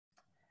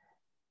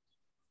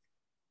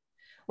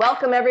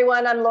Welcome,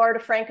 everyone. I'm Laura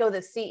DeFranco, the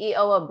CEO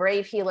of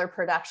Brave Healer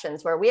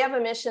Productions, where we have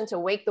a mission to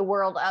wake the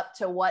world up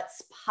to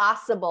what's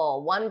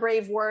possible, one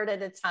brave word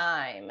at a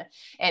time.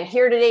 And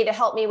here today to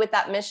help me with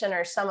that mission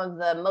are some of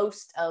the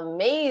most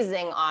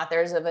amazing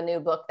authors of a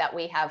new book that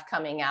we have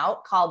coming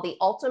out called The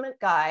Ultimate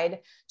Guide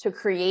to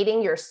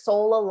Creating Your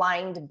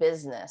Soul-Aligned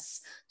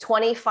Business,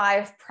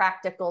 25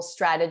 Practical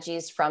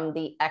Strategies from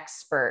the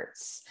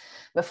Experts.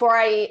 Before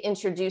I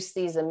introduce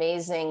these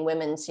amazing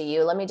women to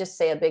you, let me just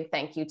say a big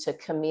thank you to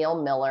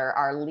Camille Miller,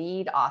 our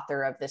lead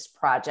author of this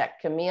project.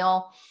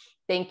 Camille,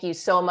 thank you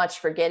so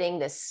much for getting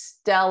this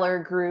stellar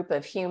group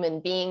of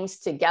human beings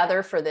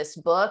together for this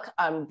book.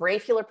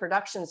 Brave Healer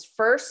Productions'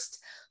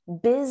 first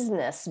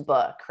business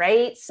book,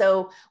 right?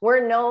 So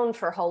we're known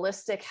for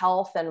holistic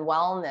health and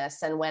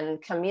wellness. And when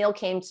Camille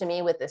came to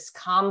me with this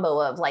combo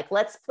of like,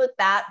 let's put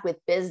that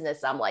with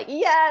business, I'm like,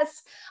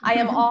 yes, I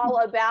am all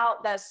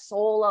about the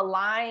soul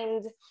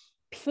aligned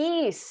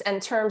piece in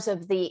terms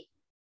of the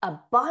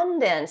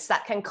abundance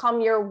that can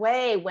come your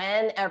way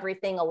when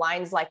everything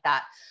aligns like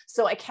that.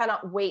 So I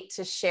cannot wait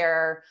to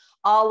share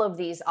all of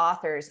these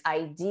authors'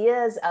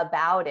 ideas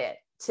about it.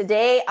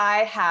 Today, I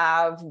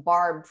have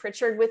Barb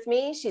Pritchard with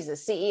me. She's a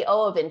CEO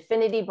of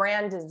Infinity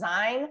Brand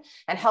Design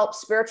and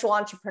helps spiritual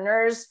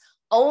entrepreneurs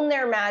own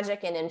their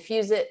magic and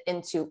infuse it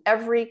into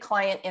every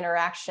client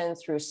interaction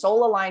through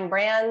soul-aligned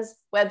brands,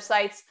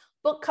 websites,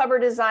 book cover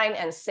design,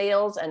 and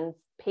sales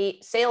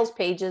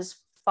pages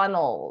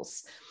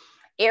funnels.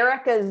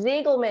 Erica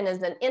Ziegelman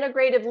is an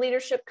integrative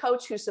leadership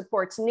coach who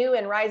supports new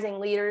and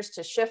rising leaders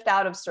to shift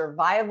out of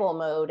survival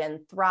mode and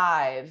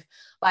thrive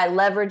by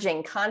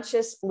leveraging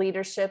conscious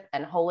leadership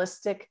and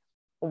holistic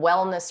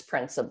wellness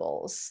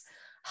principles.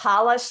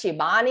 Hala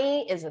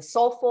Shibani is a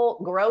soulful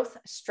growth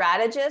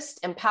strategist,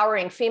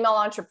 empowering female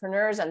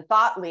entrepreneurs and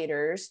thought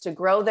leaders to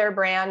grow their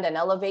brand and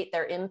elevate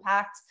their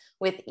impact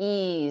with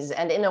ease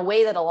and in a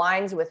way that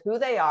aligns with who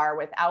they are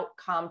without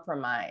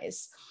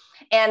compromise.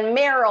 And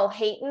Meryl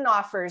Hayton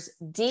offers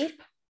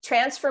deep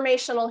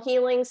transformational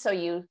healing so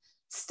you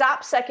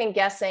stop second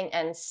guessing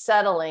and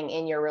settling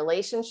in your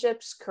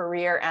relationships,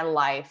 career, and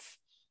life,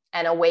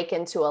 and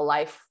awaken to a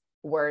life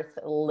worth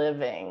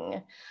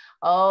living.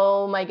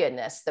 Oh my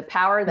goodness, the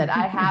power that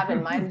I have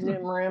in my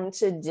Zoom room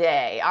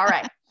today. All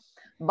right,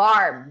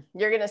 Barb,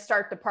 you're going to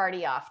start the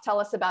party off.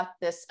 Tell us about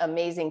this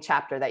amazing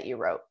chapter that you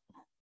wrote.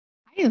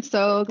 I am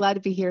so glad to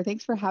be here.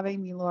 Thanks for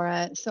having me,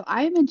 Laura. So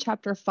I am in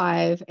chapter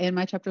 5, and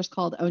my chapter is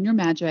called Own Your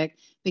Magic,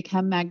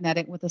 Become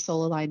Magnetic with a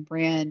Soul Aligned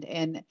Brand.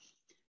 And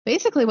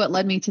basically what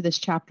led me to this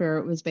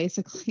chapter was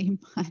basically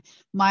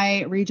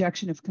my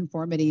rejection of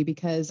conformity,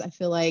 because I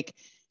feel like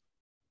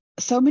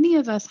so many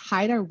of us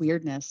hide our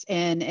weirdness.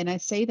 And I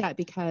say that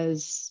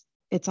because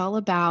it's all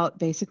about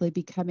basically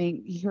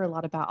becoming, you hear a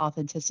lot about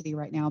authenticity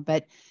right now,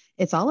 but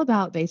it's all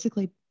about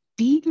basically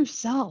being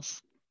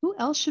yourself. Who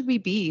else should we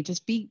be?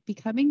 Just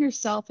becoming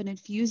yourself and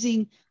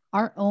infusing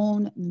our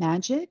own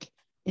magic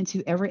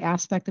into every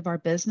aspect of our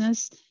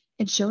business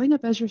and showing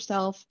up as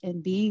yourself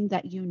and being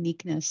that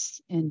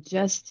uniqueness and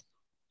just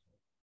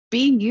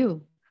being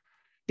you,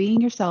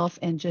 being yourself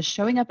and just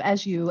showing up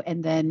as you,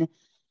 and then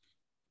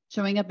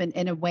showing up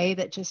in a way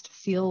that just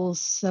feels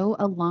so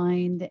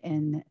aligned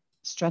and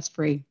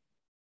stress-free.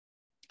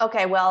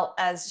 Okay, well,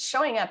 as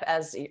showing up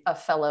as a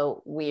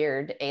fellow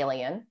weird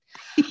alien,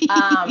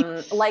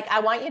 like I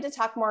want you to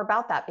talk more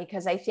about that,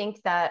 because I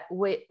think that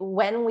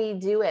when we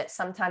do it,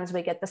 sometimes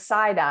we get the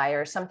side eye,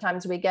 or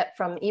sometimes we get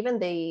from even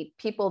the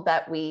people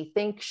that we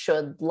think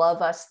should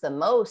love us the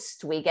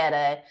most, we get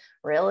a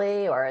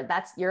really, or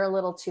you're a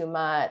little too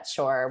much,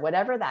 or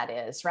whatever that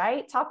is,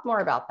 right? Talk more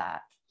about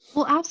that.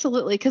 Well,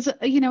 absolutely. Because,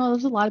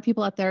 there's a lot of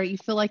people out there, you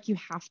feel like you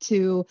have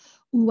to,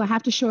 I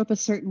have to show up a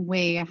certain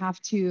way. I have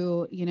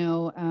to,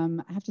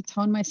 I have to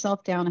tone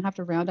myself down. I have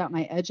to round out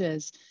my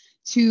edges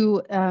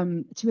to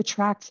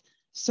attract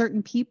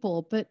certain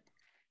people. But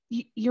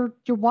you're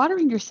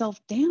watering yourself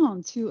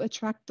down to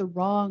attract the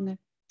wrong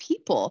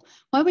people.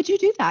 Why would you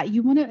do that?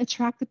 You want to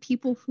attract the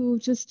people who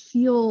just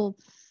feel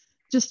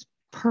just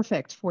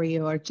perfect for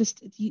you, or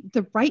just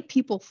the right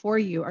people for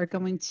you are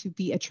going to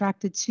be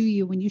attracted to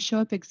you when you show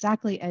up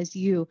exactly as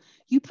you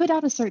put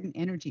out a certain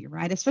energy,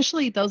 right?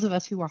 Especially those of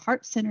us who are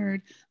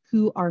heart-centered,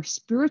 who are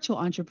spiritual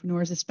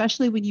entrepreneurs,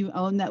 especially when you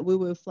own that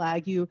woo-woo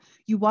flag, you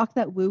walk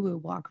that woo-woo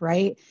walk,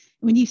 right?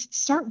 When you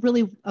start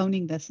really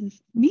owning this, and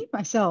me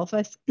myself,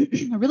 I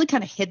really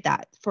kind of hid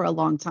that for a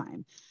long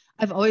time.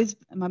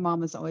 My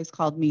mom has always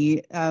called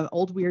me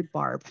old weird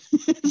Barb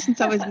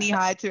since I was knee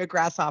high to a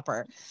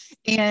grasshopper.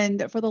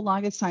 And for the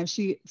longest time,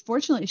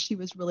 fortunately, she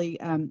was really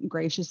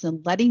gracious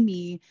in letting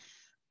me,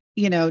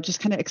 just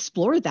kind of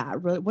explore that.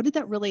 What did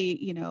that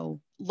really,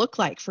 look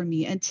like for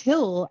me,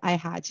 until I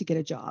had to get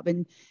a job.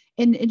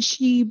 And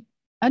she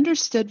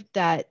understood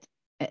that,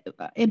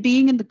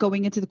 and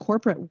going into the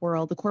corporate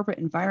world, the corporate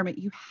environment,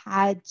 you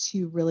had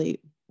to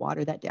really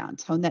water that down,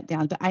 tone that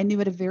down. But I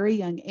knew at a very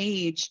young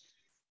age,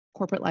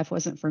 corporate life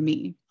wasn't for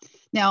me.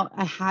 Now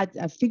I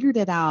figured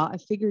it out. I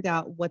figured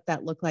out what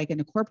that looked like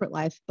in a corporate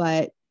life,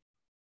 but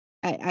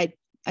I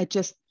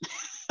just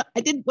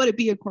I didn't want to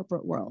be in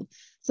corporate world.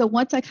 So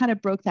once I kind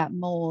of broke that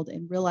mold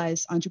and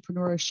realized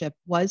entrepreneurship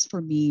was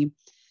for me,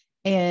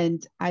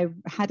 and I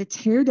had to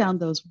tear down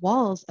those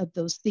walls of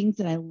those things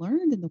that I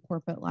learned in the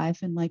corporate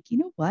life, and like, you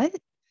know what?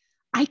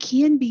 I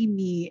can be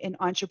me in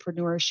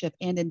entrepreneurship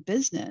and in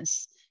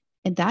business.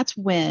 And that's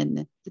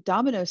when the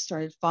dominoes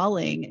started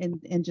falling,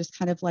 and just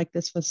kind of like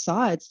this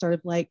facade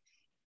started like,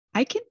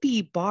 I can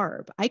be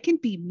Barb, I can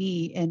be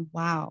me. And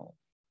wow,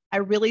 I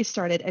really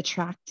started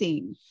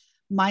attracting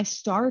my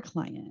star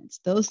clients.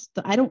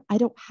 I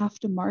don't have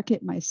to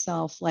market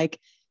myself like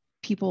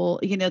people,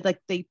 like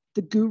the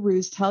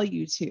gurus tell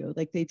you to.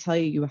 Like they tell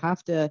you you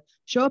have to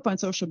show up on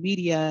social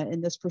media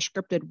in this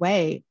prescripted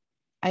way.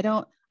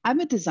 I'm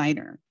a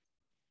designer.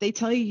 They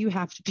tell you you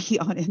have to be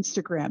on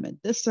Instagram in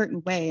this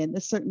certain way, in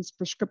this certain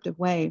prescriptive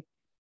way.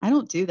 I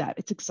don't do that.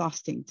 It's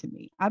exhausting to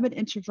me. I'm an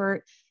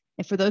introvert.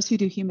 And for those who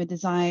do human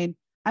design,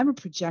 I'm a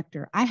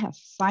projector. I have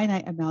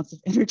finite amounts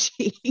of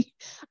energy.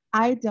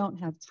 I don't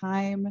have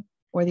time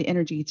or the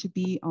energy to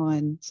be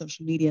on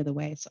social media the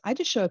way. So I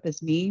just show up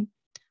as me.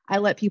 I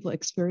let people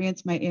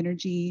experience my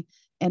energy,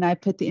 and I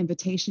put the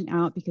invitation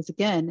out because,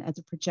 again, as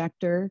a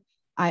projector,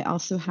 I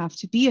also have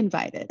to be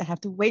invited. I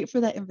have to wait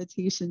for that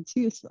invitation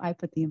too. So I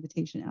put the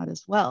invitation out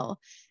as well.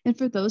 And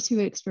for those who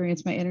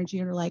experience my energy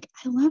and are like,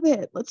 I love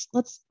it, let's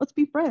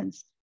be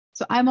friends.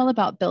 So I'm all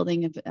about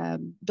building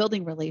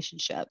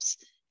relationships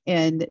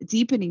and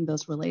deepening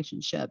those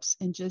relationships,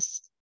 and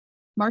just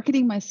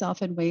marketing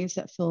myself in ways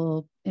that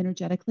feel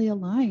energetically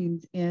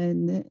aligned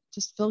and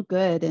just feel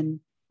good and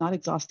not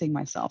exhausting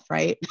myself,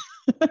 right?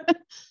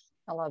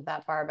 I love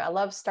that, Barb. I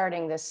love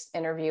starting this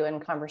interview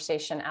and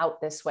conversation out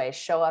this way.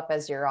 Show up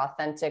as your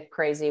authentic,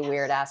 crazy,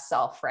 weird ass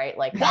self, right?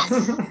 Like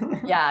that's,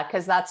 yeah,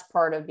 because that's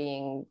part of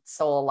being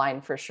soul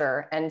aligned for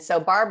sure. And so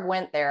Barb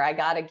went there. I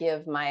got to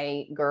give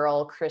my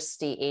girl,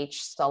 Christy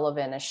H.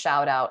 Sullivan, a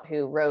shout out,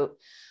 who wrote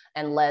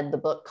and led the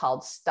book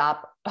called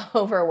Stop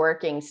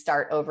Overworking,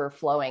 Start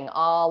Overflowing,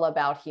 all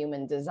about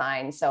human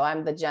design. So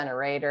I'm the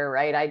generator,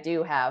 right? I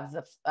do have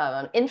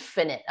the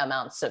infinite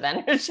amounts of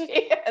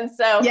energy. And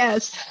so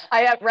yes,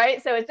 I have,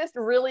 right. So it's just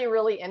really,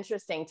 really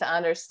interesting to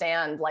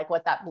understand like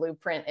what that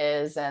blueprint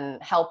is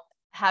and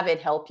have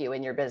it help you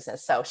in your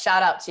business. So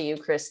shout out to you,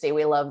 Christy.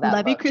 We love that.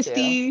 Love you,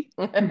 Christy.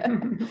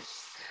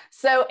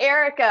 So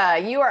Erica,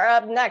 you are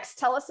up next.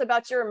 Tell us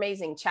about your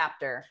amazing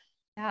chapter.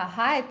 Yeah,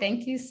 hi.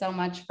 Thank you so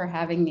much for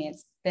having me.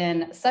 It's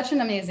been such an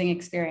amazing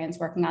experience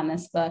working on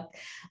this book.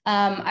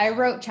 I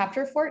wrote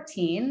chapter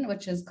 14,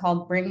 which is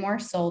called Bring More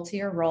Soul to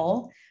Your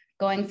Role,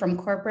 Going from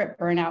Corporate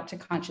Burnout to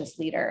Conscious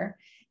Leader.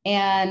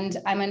 And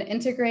I'm an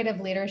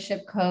integrative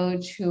leadership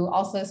coach who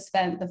also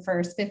spent the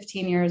first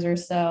 15 years or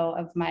so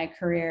of my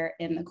career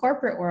in the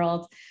corporate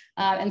world.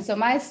 And so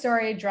my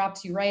story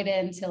drops you right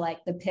into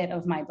like the pit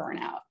of my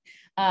burnout.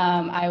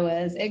 I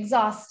was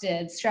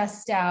exhausted,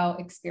 stressed out,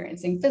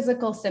 experiencing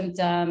physical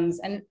symptoms,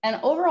 and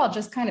overall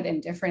just kind of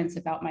indifference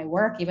about my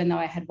work, even though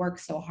I had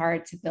worked so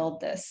hard to build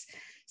this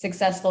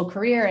successful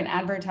career in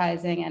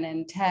advertising and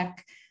in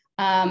tech.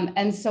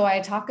 And so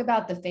I talk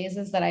about the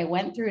phases that I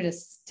went through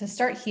to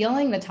start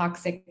healing the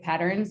toxic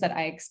patterns that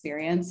I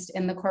experienced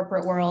in the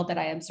corporate world, that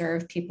I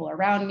observed people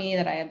around me,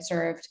 that I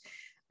observed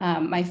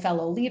my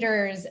fellow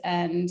leaders,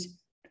 and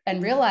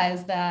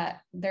realized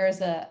that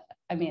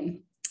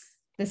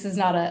this is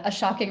not a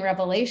shocking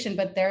revelation,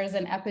 but there is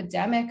an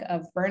epidemic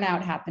of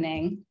burnout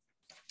happening,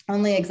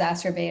 only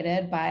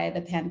exacerbated by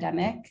the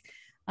pandemic.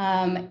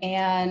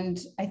 And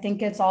I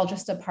think it's all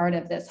just a part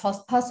of this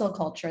hustle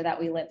culture that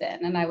we live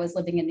in. And I was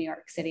living in New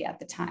York City at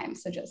the time,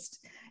 so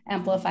just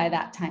amplify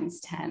that times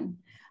 10.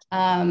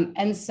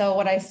 And so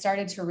what I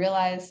started to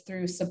realize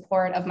through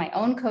support of my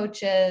own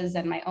coaches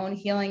and my own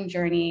healing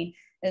journey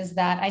is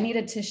that I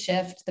needed to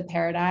shift the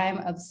paradigm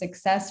of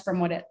success from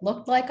what it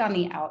looked like on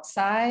the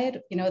outside,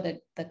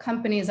 the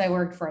companies I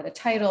worked for, the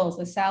titles,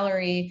 the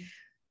salary,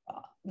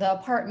 the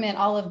apartment,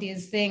 all of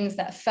these things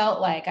that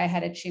felt like I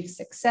had achieved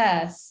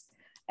success,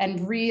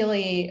 and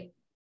really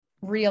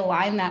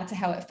realign that to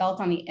how it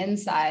felt on the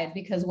inside,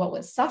 because what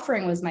was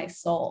suffering was my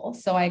soul.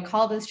 So I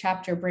call this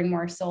chapter Bring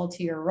More Soul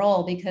to Your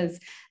Role, because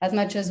as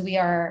much as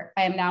I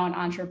am now an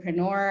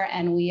entrepreneur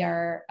and we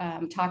are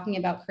talking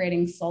about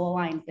creating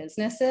soul-aligned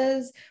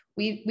businesses,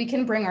 we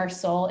can bring our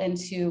soul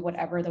into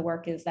whatever the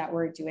work is that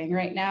we're doing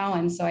right now.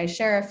 And so I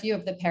share a few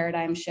of the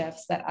paradigm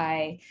shifts that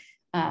I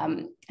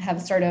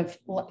have sort of,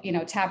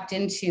 tapped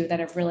into that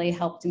have really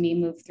helped me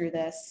move through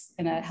this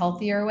in a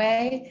healthier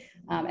way,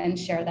 and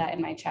share that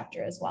in my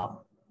chapter as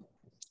well.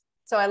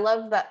 So I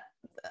love that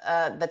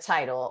the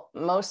title,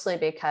 mostly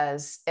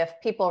because if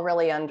people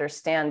really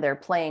understand they're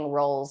playing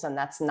roles and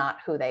that's not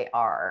who they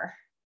are,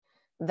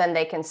 then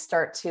they can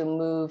start to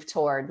move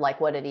toward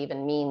like what it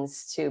even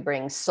means to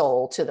bring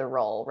soul to the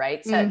role,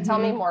 right? So tell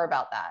me more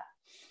about that.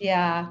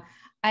 Yeah,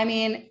 I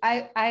mean,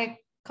 I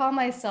call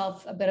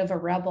myself a bit of a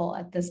rebel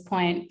at this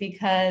point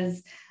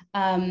because,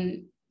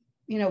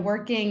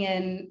 working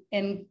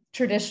in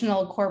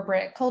traditional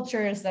corporate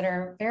cultures that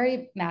are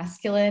very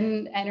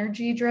masculine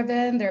energy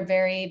driven, they're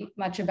very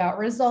much about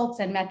results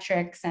and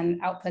metrics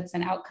and outputs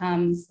and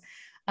outcomes.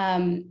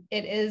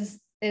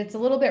 It's a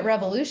little bit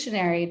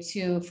revolutionary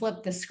to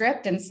flip the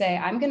script and say,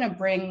 I'm going to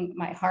bring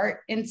my heart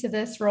into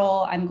this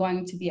role. I'm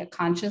going to be a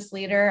conscious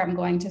leader. I'm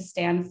going to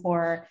stand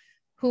for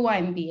who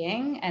I'm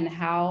being and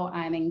how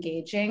I'm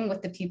engaging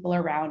with the people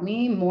around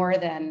me, more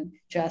than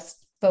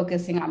just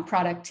focusing on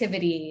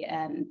productivity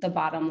and the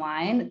bottom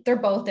line. They're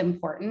both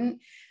important.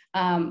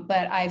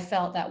 But I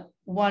felt that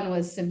one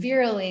was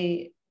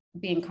severely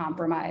being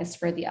compromised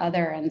for the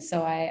other. And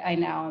so I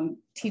now am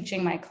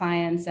teaching my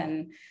clients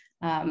and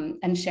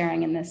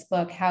sharing in this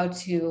book how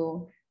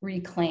to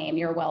reclaim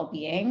your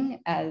well-being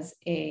as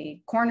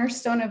a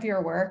cornerstone of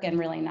your work and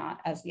really not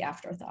as the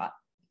afterthought.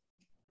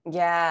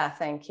 Yeah,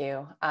 thank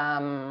you.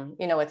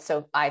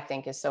 I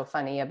think is so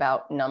funny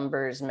about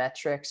numbers,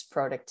 metrics,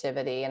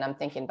 productivity. And I'm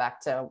thinking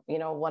back to,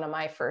 one of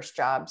my first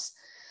jobs.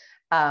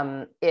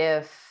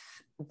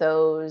 If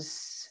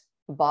those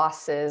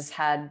bosses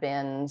had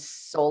been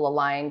soul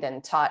aligned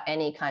and taught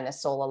any kind of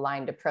soul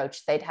aligned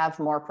approach, they'd have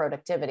more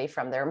productivity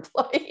from their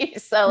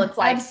employees. So it's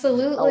like,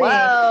 absolutely.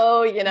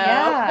 Hello,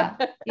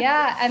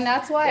 Yeah. And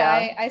that's why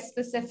Yeah. I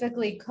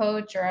specifically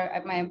coach, or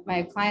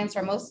my clients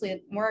are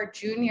mostly more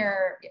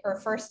junior or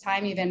first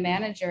time even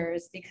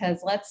managers,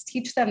 because let's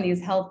teach them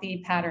these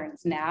healthy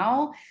patterns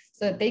now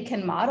so that they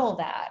can model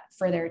that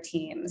for their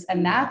teams.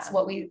 And that's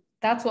what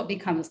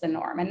becomes the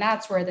norm. And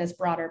that's where this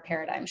broader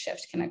paradigm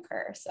shift can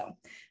occur. So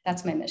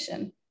that's my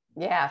mission.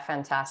 Yeah,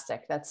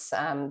 fantastic. That's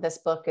this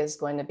book is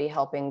going to be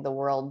helping the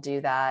world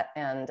do that.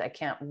 And I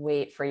can't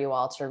wait for you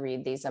all to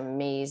read these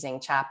amazing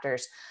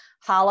chapters.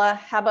 Hala,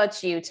 how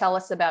about you? Tell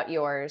us about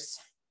yours.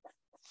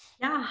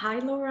 Yeah, hi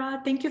Laura.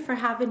 Thank you for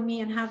having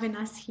me and having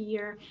us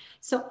here.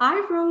 So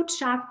I wrote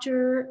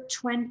chapter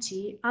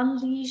 20,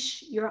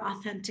 Unleash Your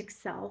Authentic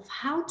Self,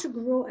 How to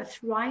Grow a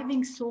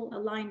Thriving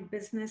Soul-Aligned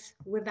Business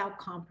Without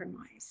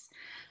Compromise.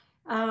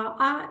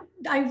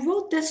 I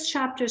wrote this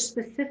chapter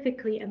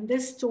specifically and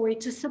this story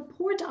to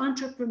support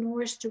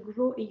entrepreneurs to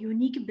grow a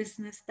unique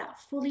business that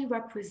fully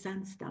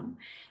represents them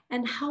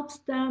and helps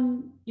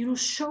them,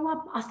 show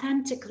up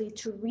authentically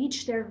to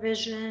reach their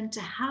vision,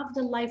 to have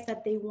the life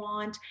that they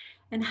want,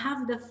 and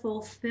have the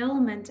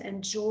fulfillment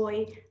and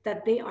joy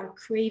that they are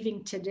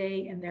craving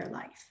today in their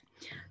life.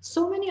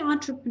 So many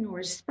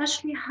entrepreneurs,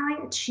 especially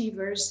high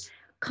achievers,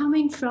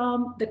 coming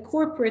from the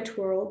corporate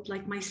world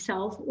like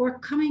myself, or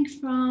coming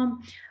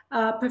from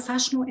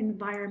professional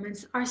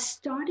environments, are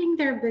starting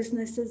their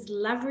businesses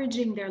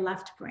leveraging their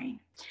left brain.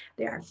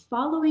 They are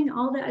following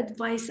all the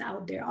advice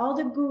out there, all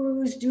the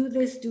gurus, do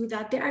this, do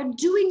that. They are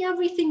doing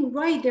everything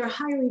right. They're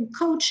hiring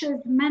coaches,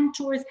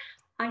 mentors.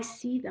 I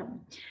see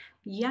them.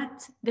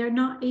 Yet they're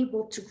not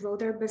able to grow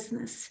their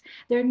business.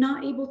 They're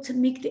not able to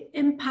make the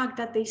impact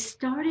that they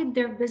started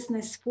their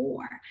business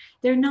for.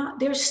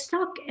 They're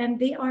stuck, and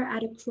they are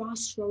at a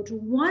crossroad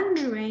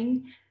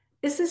wondering,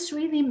 is this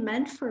really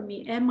meant for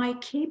me? Am I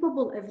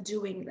capable of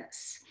doing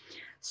this?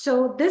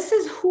 So this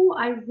is who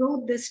I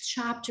wrote this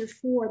chapter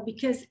for,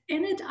 because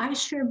in it, I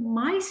share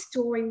my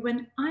story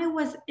when I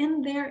was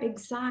in their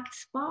exact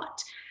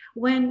spot.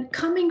 When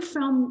coming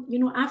from,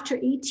 after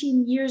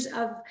 18 years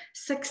of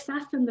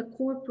success in the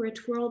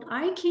corporate world,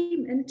 I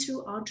came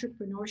into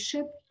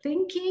entrepreneurship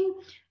thinking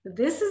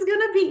this is going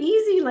to be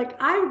easy. Like,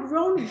 I've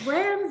grown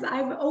brands,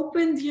 I've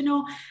opened,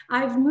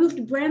 I've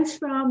moved brands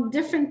from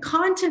different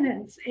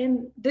continents,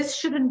 and this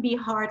shouldn't be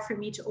hard for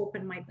me to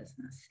open my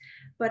business.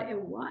 But it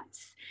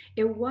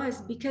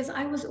was because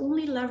I was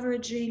only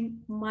leveraging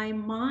my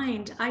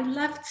mind. I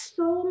left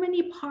so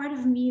many part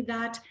of me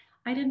that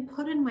I didn't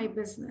put in my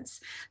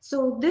business.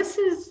 So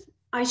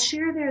I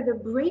share there the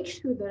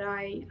breakthrough that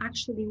I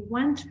actually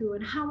went through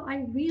and how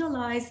I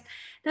realized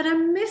that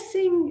I'm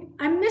missing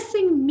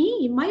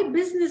me. My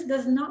business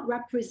does not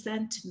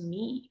represent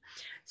me.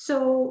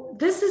 So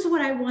this is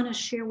what I want to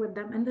share with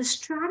them. And the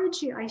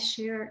strategy I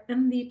share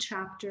in the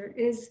chapter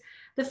is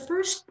the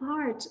first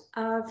part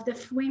of the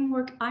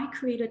framework I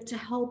created to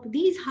help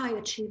these high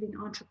achieving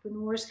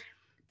entrepreneurs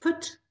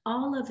put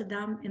all of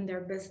them in their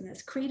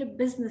business, create a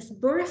business,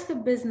 birth a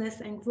business,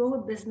 and grow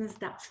a business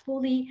that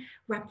fully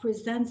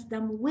represents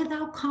them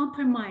without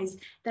compromise.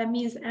 That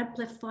means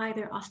amplify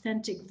their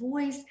authentic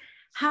voice,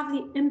 have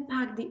the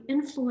impact, the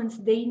influence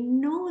they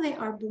know they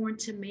are born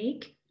to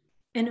make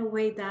in a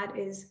way that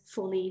is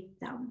fully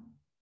them.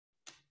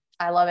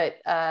 I love it.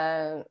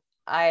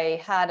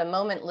 I had a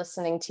moment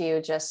listening to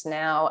you just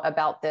now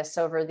about this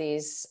over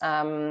these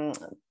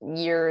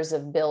years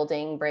of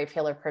building Brave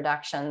Healer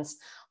Productions.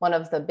 One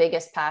of the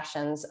biggest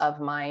passions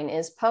of mine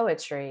is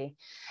poetry,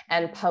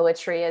 and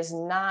poetry is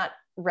not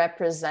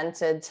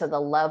represented to the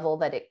level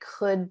that it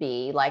could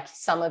be. Like,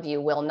 some of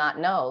you will not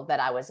know that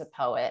I was a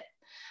poet.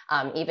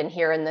 Even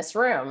here in this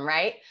room,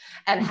 right?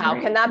 And how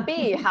can that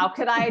be? How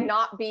could I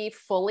not be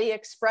fully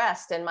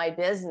expressed in my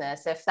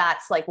business if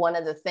that's like one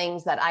of the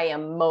things that I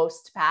am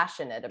most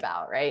passionate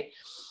about, right?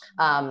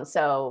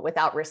 So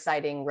without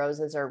reciting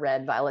roses are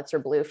red, violets are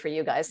blue for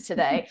you guys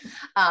today,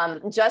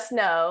 just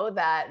know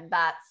that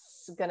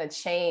that's going to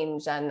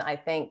change. And I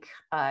thank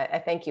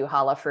you,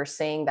 Hala, for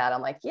saying that.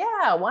 I'm like,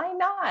 yeah, why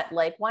not?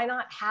 Like, why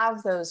not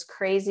have those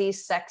crazy,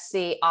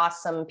 sexy,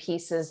 awesome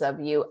pieces of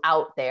you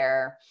out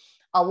there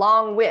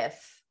along with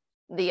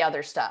the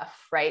other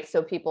stuff, right?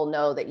 So people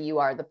know that you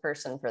are the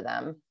person for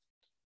them.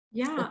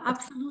 Yeah,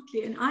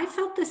 absolutely. And I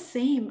felt the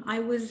same. I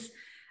was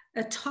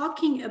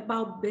talking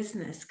about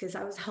business because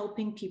I was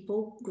helping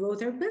people grow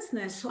their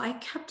business. So I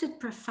kept it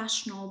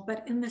professional,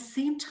 but in the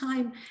same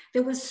time,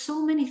 there was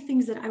so many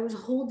things that I was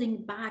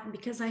holding back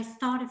because I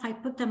thought if I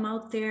put them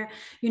out there,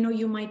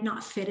 you might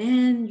not fit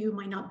in, you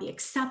might not be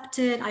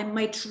accepted, I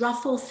might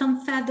ruffle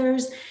some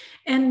feathers.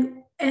 And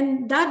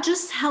that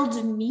just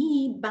held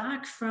me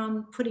back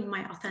from putting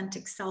my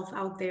authentic self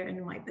out there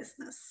in my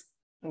business.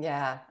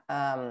 Yeah,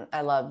 I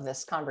love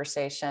this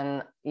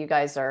conversation. You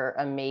guys are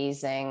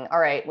amazing. All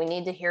right, we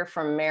need to hear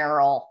from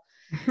Meryl.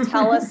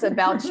 Tell us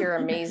about your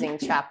amazing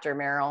chapter,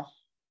 Meryl.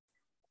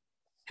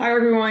 Hi,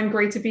 everyone.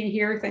 Great to be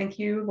here. Thank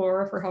you,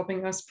 Laura, for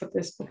helping us put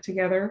this book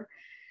together.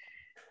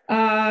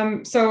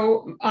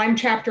 So I'm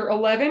chapter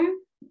 11,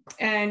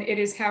 and it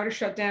is how to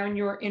shut down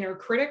your inner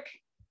critic.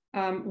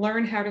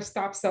 Learn how to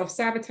stop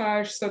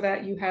self-sabotage so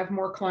that you have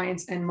more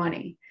clients and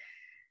money.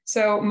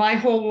 So my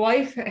whole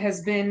life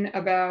has been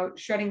about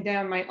shutting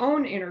down my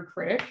own inner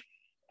critic.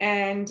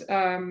 And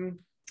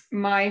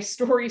my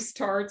story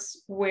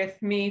starts with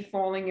me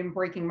falling and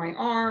breaking my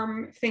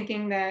arm,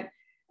 thinking that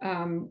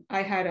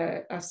I had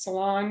a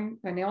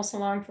nail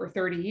salon for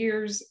 30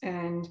 years.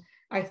 And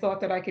I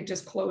thought that I could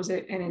just close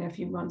it and in a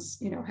few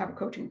months, have a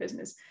coaching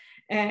business.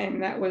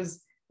 And that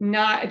was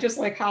not, just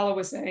like Hala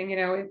was saying,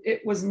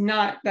 it was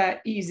not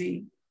that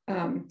easy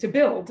to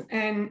build.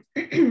 And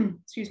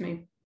excuse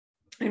me.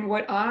 And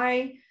what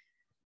I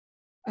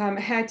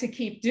had to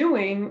keep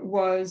doing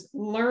was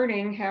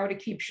learning how to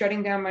keep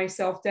shutting down my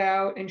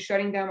self-doubt and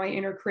shutting down my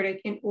inner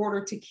critic in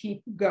order to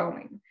keep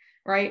going,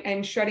 right?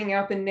 And shutting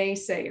out the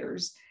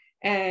naysayers.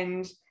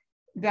 And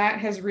that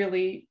has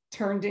really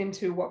turned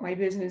into what my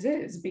business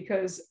is,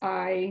 because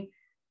I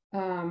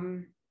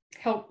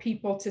help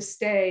people to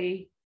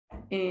stay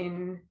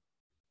in,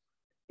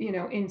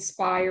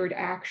 inspired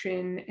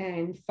action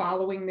and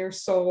following their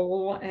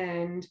soul,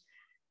 and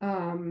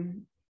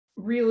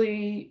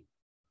really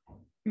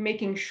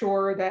making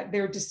sure that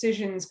their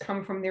decisions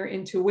come from their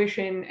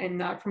intuition and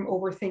not from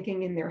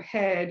overthinking in their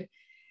head.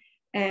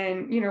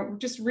 And,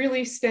 just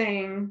really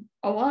staying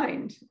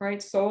aligned,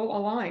 right? Soul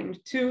aligned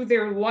to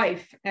their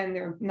life, and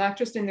they're not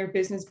just in their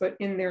business, but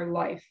in their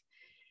life.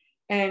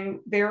 And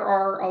there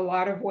are a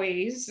lot of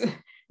ways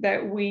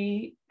that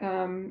we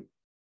can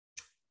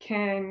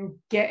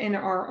get in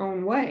our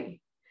own way.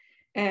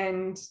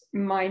 And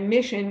my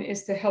mission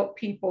is to help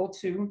people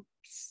to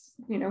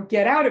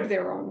get out of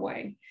their own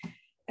way.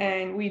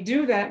 And we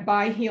do that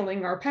by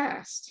healing our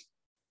past.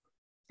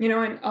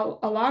 And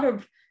a lot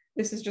of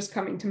this is just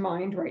coming to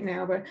mind right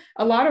now, but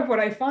a lot of what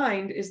I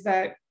find is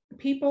that the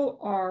people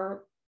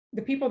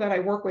that I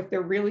work with,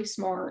 they're really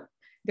smart,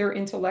 they're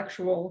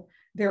intellectual,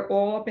 they're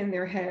all up in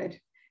their head.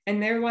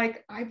 And they're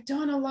like, I've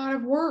done a lot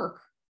of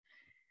work.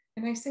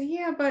 And I say,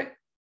 yeah, but,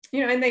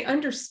 and they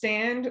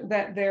understand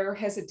that their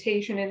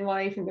hesitation in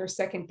life and their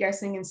second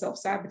guessing and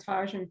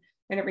self-sabotage and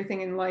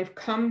everything in life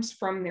comes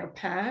from their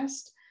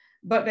past,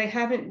 but they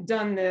haven't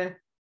done the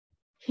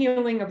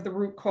healing of the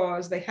root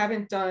cause. They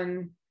haven't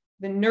done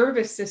the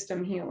nervous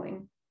system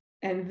healing.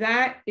 And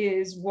that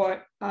is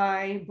what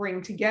I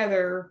bring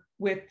together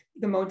with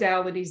the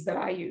modalities that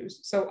I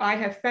use. So I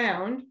have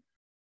found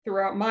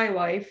throughout my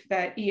life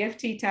that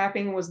EFT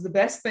tapping was the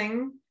best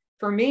thing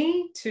for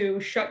me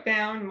to shut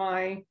down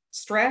my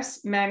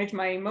stress, manage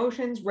my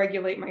emotions,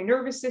 regulate my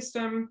nervous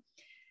system,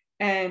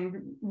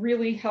 and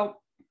really help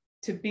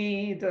to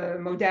be the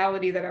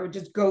modality that I would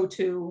just go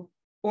to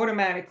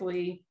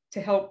automatically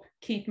to help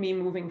keep me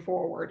moving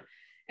forward.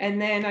 And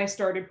then I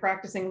started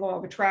practicing law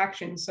of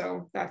attraction.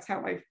 So that's how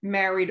I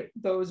married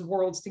those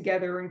worlds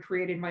together and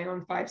created my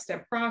own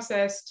 5-step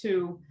process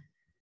to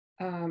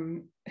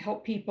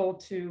help people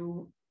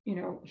to,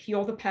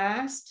 heal the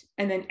past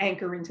and then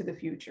anchor into the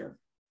future,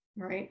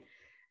 right?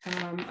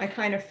 I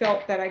kind of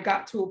felt that I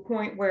got to a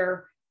point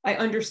where I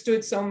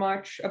understood so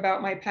much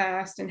about my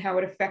past and how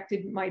it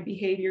affected my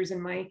behaviors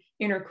and my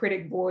inner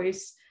critic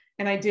voice.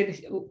 And I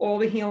did all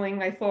the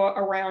healing I thought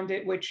around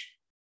it, which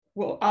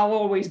I'll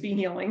always be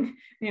healing,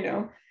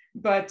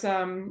 but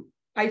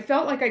I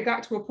felt like I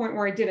got to a point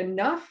where I did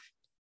enough.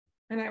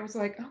 And I was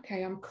like,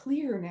 okay, I'm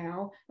clear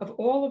now of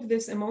all of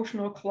this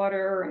emotional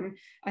clutter. And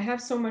I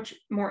have so much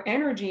more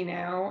energy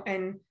now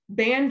and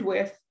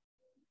bandwidth.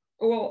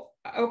 Well,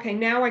 okay,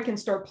 now I can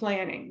start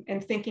planning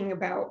and thinking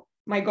about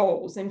my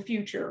goals and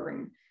future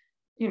and,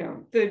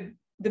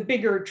 the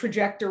bigger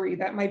trajectory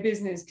that my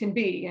business can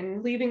be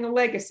and leaving a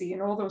legacy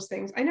and all those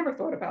things. I never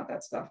thought about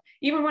that stuff.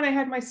 Even when I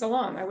had my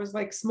salon, I was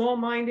like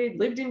small-minded,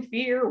 lived in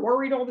fear,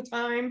 worried all the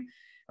time,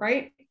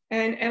 right?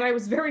 And I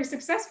was very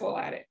successful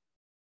at it.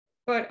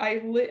 But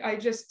I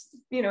just,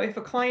 if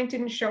a client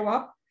didn't show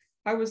up,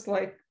 I was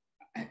like,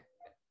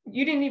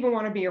 you didn't even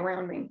want to be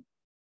around me.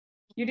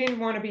 You didn't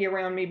want to be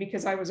around me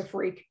because I was a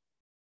freak.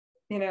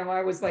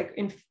 I was like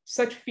in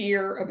such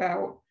fear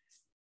about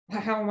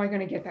how am I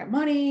going to get that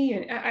money?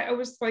 And I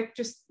was like,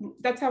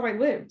 that's how I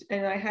lived.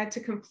 And I had to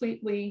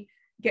completely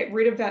get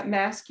rid of that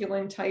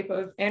masculine type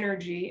of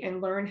energy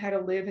and learn how to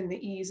live in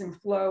the ease and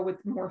flow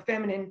with more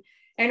feminine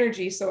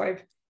energy. So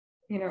I've,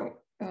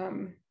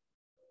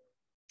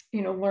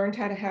 learned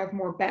how to have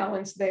more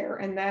balance there.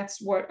 And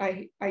that's what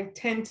I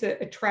tend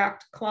to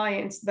attract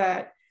clients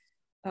that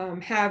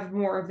have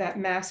more of that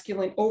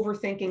masculine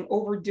overthinking,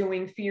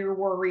 overdoing, fear,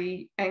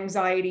 worry,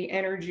 anxiety,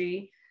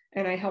 energy.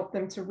 And I help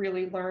them to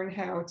really learn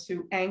how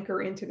to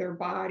anchor into their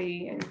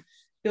body and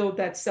build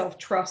that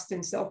self-trust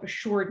and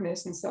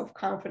self-assuredness and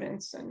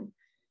self-confidence. And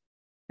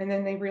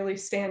then they really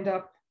stand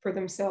up for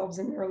themselves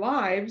in their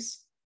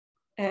lives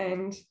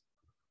and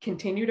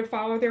continue to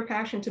follow their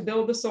passion to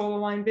build a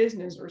soul-aligned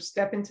business or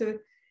step into,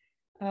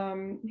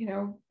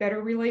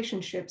 better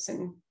relationships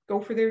and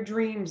go for their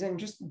dreams and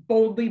just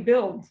boldly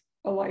build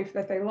a life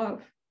that they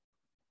love.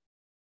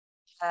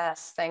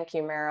 Yes, thank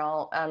you,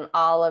 Meryl.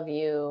 All of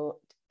you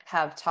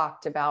have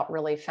talked about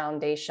really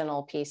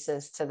foundational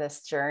pieces to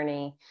this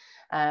journey.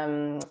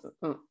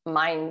 The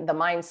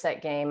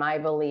mindset game, I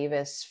believe,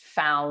 is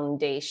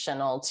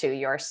foundational to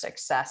your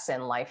success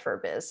in life or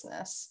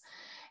business.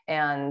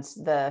 And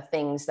the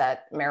things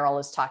that Meryl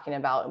is talking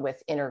about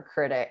with inner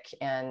critic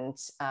and,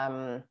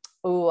 I'm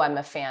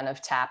a fan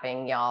of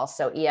tapping, y'all.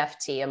 So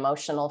EFT,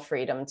 emotional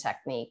freedom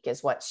technique,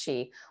 is what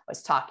she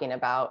was talking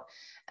about.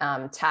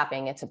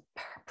 Tapping, it's a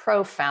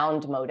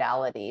profound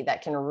modality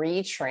that can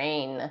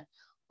retrain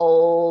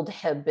old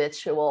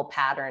habitual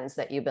patterns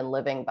that you've been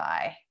living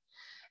by.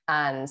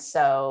 And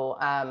so,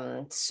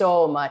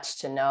 so much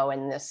to know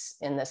in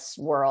this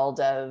world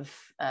of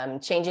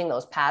changing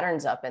those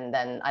patterns up. And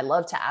then I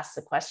love to ask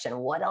the question,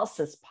 what else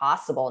is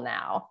possible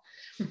now?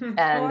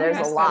 And there's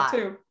a lot.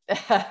 Too.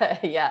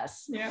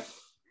 Yes. Yeah.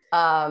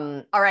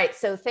 All right.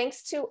 So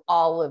thanks to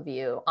all of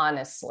you,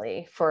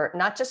 honestly, for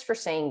not just for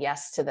saying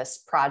yes to this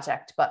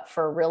project, but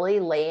for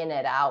really laying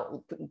it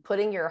out,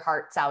 putting your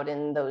hearts out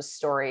in those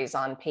stories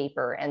on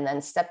paper, and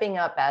then stepping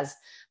up as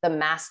the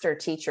master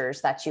teachers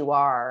that you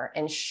are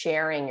and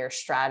sharing your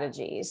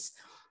strategies.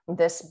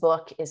 This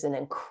book is an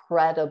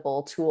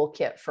incredible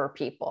toolkit for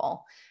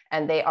people,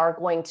 and they are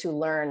going to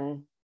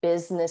learn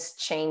business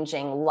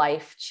changing,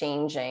 life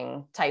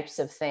changing types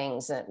of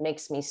things. And it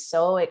makes me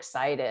so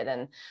excited.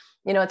 And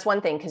it's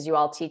one thing because you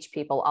all teach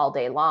people all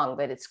day long,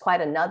 but it's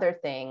quite another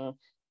thing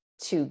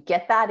to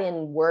get that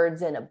in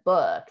words in a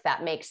book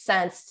that makes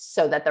sense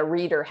so that the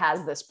reader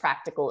has this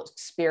practical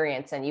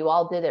experience. And you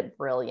all did it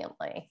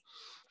brilliantly.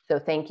 So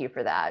thank you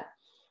for that.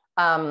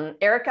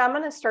 Erica, I'm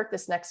going to start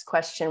this next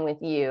question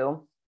with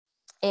you.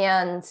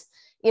 And,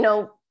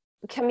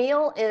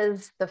 Camille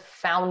is the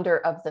founder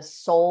of the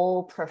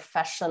Soul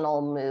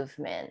Professional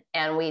Movement.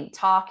 And we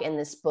talk in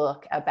this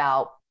book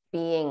about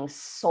being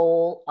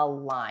soul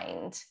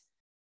aligned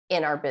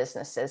in our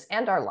businesses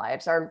and our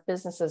lives. Our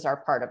businesses are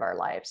part of our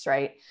lives,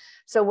 right?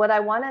 So what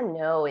I want to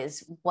know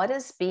is, what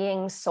does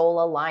being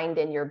soul aligned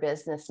in your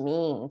business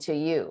mean to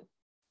you?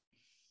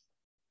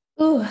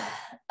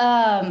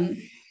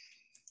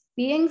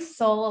 Being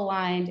soul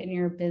aligned in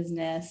your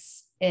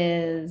business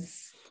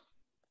is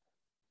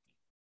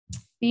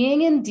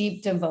being in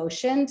deep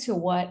devotion to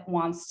what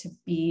wants to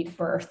be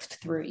birthed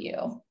through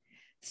you.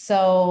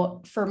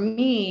 So for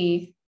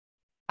me,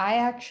 I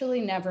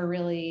actually never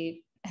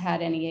really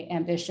had any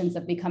ambitions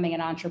of becoming an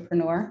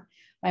entrepreneur.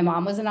 My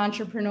mom was an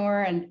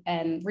entrepreneur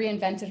and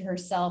reinvented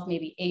herself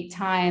maybe 8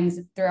 times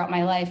throughout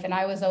my life. And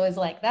I was always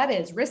like, that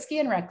is risky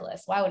and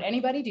reckless. Why would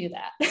anybody do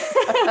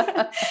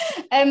that?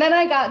 And then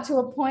I got to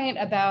a point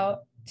about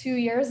 2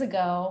 years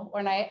ago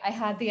when I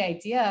had the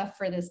idea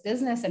for this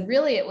business. And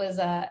really it was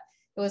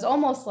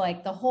almost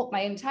like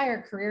my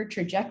entire career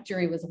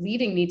trajectory was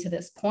leading me to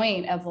this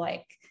point of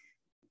like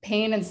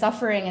pain and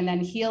suffering and then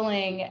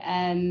healing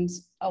and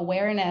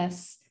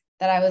awareness,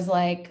 that I was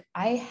like,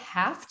 I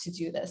have to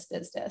do this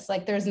business.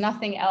 Like there's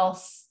nothing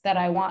else that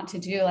I want to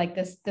do. Like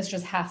this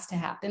just has to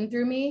happen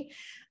through me.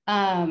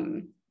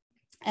 And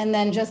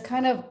then just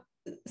kind of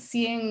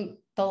seeing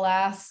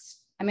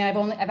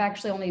I've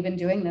actually only been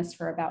doing this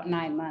for about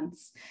 9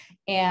 months,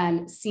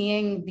 and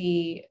seeing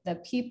the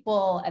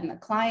people and the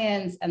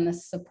clients and the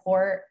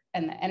support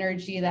and the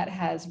energy that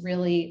has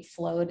really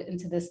flowed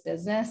into this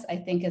business, I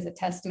think is a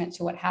testament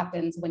to what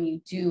happens when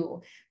you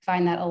do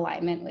find that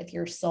alignment with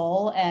your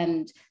soul,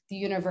 and the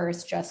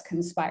universe just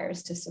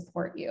conspires to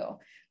support you.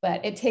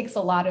 But it takes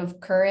a lot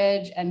of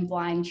courage and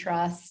blind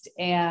trust.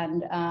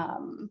 And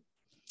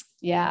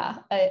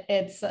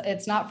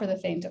it's not for the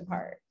faint of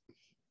heart.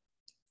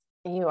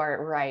 You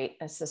are right.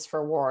 This is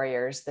for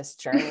warriors. This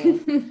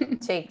journey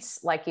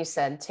takes, like you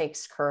said,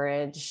 takes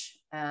courage,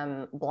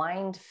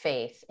 blind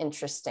faith.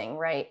 Interesting,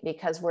 right?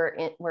 Because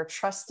we're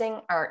trusting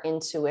our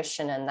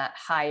intuition and that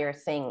higher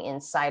thing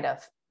inside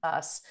of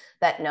us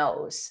that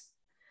knows,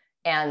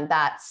 and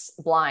that's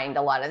blind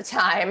a lot of the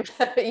time.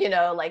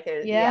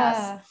 Yes.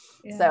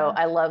 Yeah. So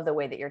I love the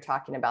way that you're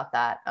talking about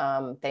that.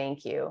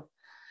 Thank you.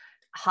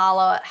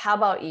 Hala, how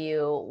about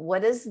you?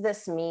 What does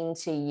this mean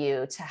to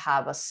you to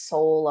have a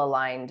soul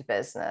aligned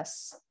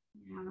business?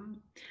 Yeah.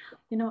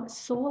 You know,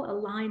 soul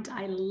aligned,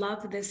 I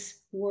love this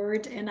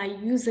word and I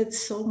use it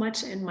so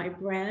much in my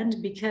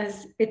brand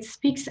because it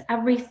speaks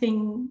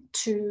everything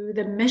to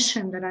the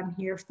mission that I'm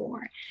here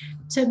for.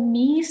 To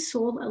me,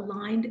 soul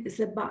aligned is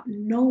about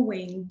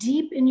knowing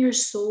deep in your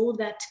soul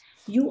that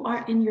you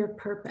are in your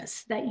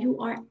purpose, that you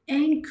are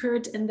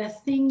anchored in the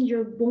thing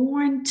you're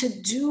born to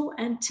do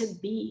and to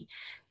be.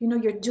 You know,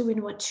 you're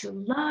doing what you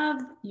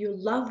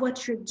love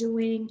what you're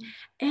doing,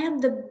 and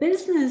the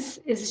business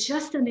is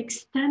just an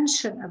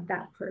extension of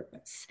that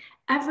purpose.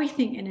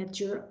 Everything in it,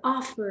 your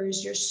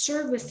offers, your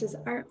services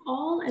are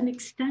all an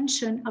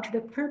extension of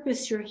the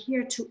purpose you're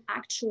here to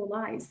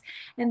actualize.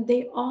 And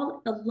they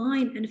all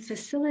align and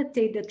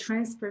facilitate the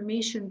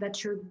transformation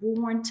that you're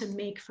born to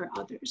make for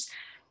others.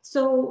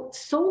 So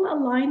soul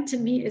aligned to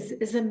me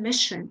is a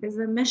mission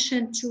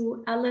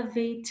to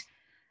elevate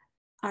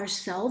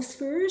ourselves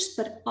first,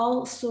 but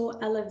also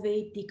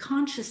elevate the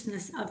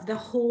consciousness of the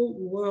whole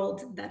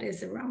world that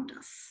is around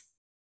us.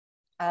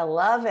 I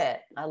love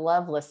it. I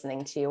love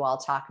listening to you all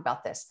talk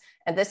about this.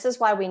 And this is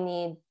why we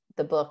need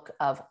the book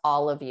of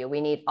all of you. We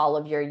need all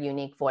of your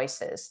unique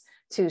voices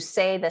to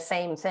say the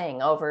same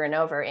thing over and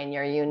over in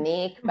your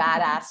unique,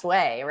 badass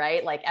way,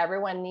 right? Like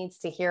everyone needs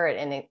to hear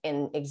it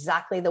in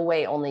exactly the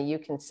way only you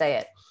can say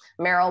it.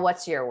 Meryl,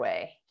 what's your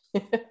way?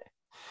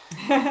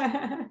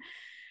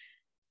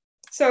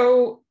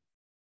 So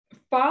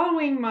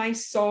following my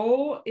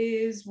soul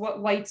is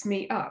what lights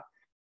me up.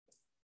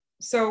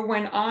 So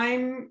when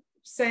I'm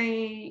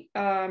say,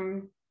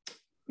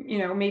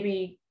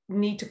 maybe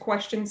need to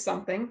question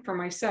something for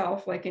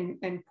myself, like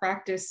and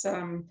practice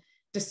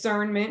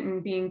discernment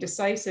and being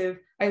decisive,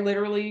 I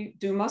literally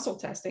do muscle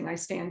testing. I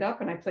stand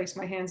up and I place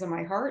my hands on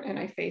my heart and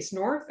I face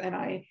north and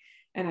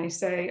I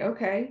say,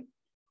 okay,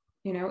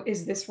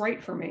 is this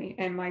right for me?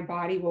 And my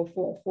body will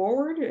fall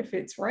forward if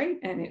it's right,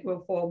 and it will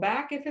fall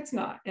back if it's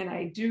not. And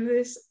I do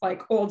this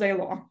like all day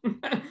long,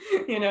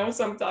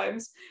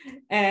 sometimes.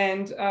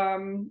 And,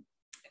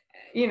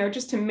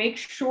 just to make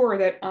sure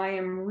that I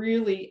am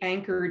really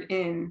anchored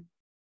in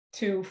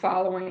to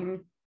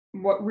following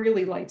what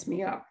really lights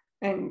me up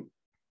and,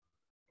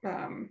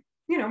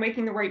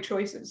 making the right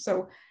choices.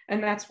 So,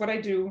 and that's what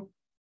I do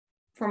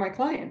for my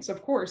clients,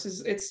 of course,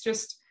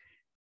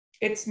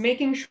 it's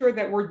making sure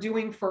that we're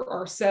doing for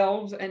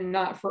ourselves and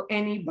not for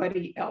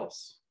anybody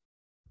else.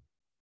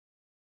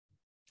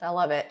 I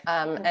love it.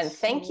 And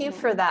thank you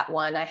for that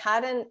one. I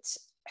hadn't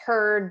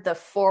heard the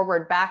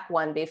forward back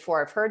one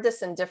before. I've heard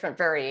this in different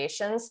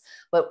variations,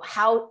 but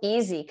how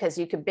easy, because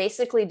you could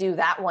basically do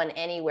that one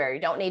anywhere.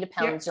 You don't need a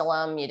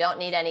pendulum. You don't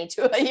need any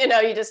tool,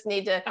 you just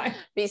need to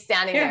be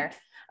standing there.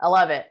 I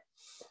love it.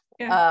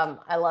 Yeah.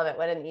 I love it.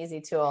 What an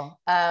easy tool.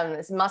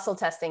 It's muscle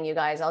testing, you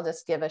guys. I'll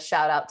just give a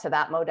shout out to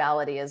that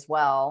modality as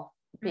well,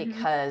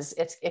 because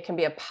it can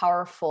be a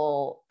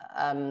powerful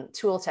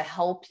tool to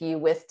help you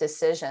with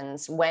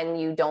decisions when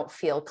you don't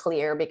feel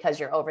clear because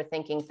you're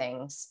overthinking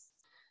things.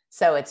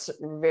 So it's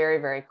very,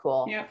 very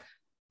cool. Yeah.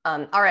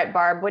 All right,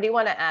 Barb, what do you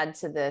want to add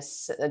to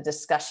this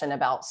discussion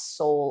about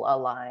soul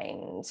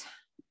aligned?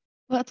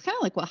 Well, it's kind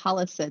of like what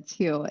Hala said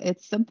too.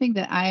 It's something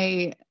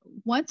that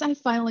once I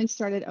finally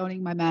started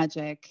owning my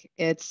magic,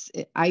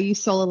 I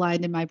use soul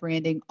aligned in my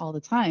branding all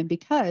the time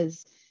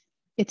because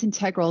it's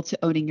integral to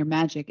owning your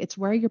magic. It's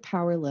where your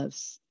power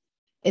lives.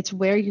 It's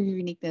where your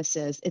uniqueness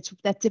is. It's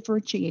that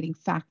differentiating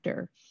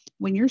factor.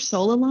 When you're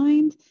soul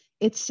aligned,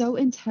 it's so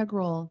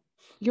integral.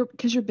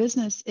 Because your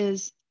business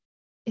it's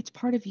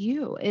part of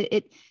you.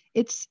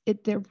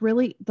 They're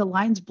really, the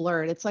line's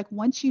blurred. It's like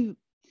once you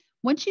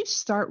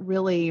start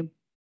really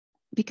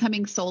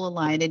becoming soul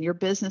aligned and your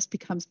business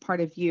becomes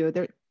part of you,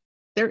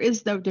 there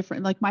is no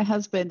different. Like my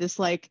husband is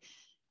like,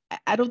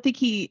 I don't think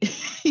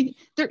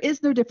there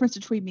is no difference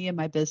between me and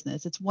my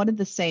business. It's one and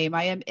the same.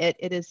 I am it.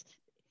 It is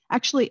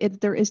actually,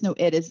 there is no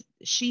it. It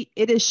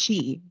is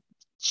she.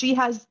 She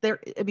has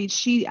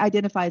she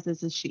identifies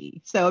as a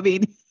she. So,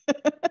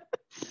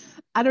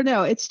 I don't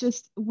know. It's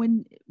just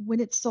when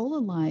it's soul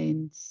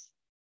aligned,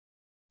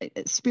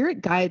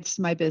 spirit guides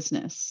my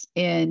business,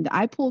 and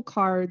I pull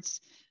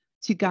cards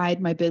to guide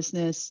my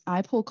business.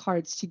 I pull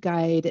cards to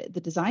guide the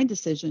design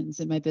decisions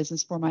in my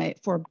business for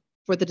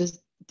the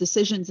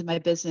decisions in my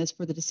business,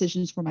 for the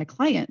decisions for my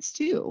clients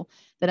too,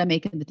 that I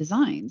make in the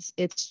designs.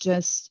 It's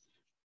just,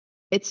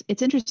 it's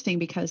interesting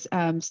because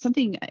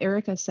something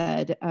Erica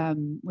said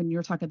when you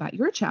were talking about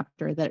your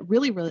chapter that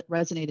really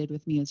resonated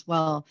with me as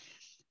well.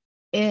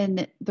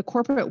 In the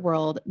corporate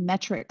world,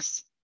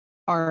 metrics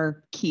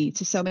are key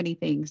to so many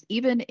things.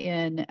 Even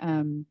in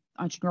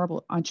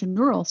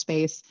entrepreneurial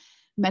space,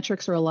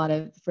 metrics are a lot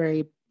of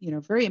very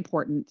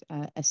important,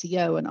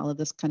 SEO and all of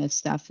this kind of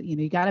stuff.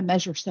 You got to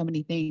measure so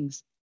many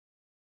things.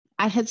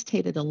 I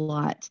hesitated a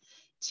lot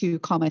to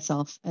call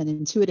myself an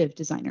intuitive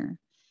designer.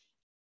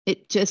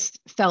 It just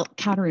felt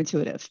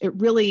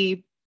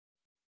counterintuitive.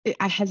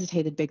 I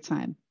hesitated big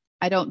time.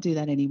 I don't do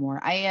that anymore.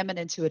 I am an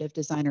intuitive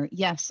designer.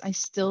 Yes, I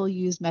still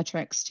use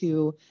metrics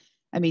to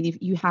I mean,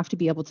 you have to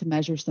be able to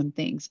measure some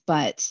things,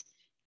 but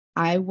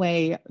I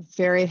weigh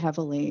very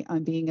heavily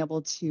on being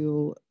able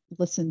to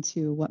listen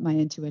to what my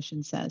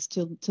intuition says,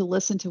 to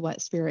listen to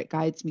what spirit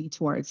guides me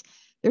towards.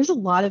 There's a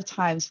lot of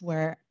times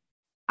where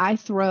I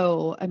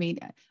mean,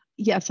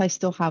 yes, I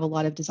still have a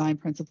lot of design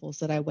principles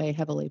that I weigh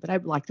heavily, but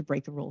I'd like to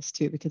break the rules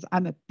too, because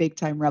I'm a big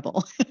time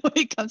rebel when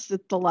it comes to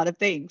a lot of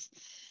things.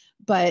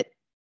 But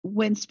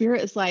when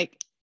spirit is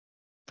like,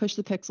 push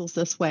the pixels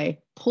this way,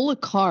 pull a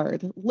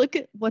card, look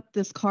at what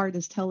this card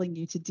is telling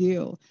you to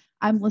do,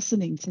 I'm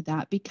listening to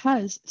that,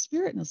 because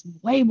spirit knows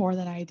way more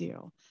than I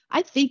do.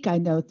 I think I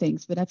know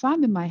things, but if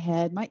I'm in my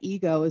head, my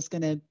ego is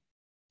going to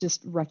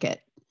just wreck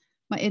it.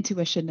 My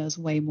intuition knows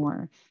way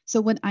more.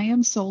 So when I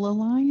am soul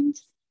aligned,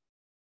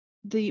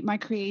 my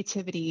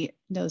creativity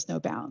knows no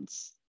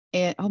bounds.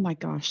 And oh my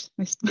gosh,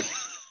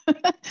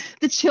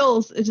 the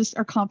chills just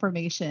are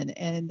confirmation,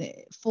 and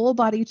full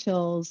body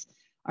chills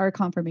are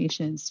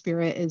confirmation.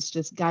 Spirit is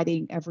just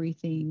guiding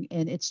everything.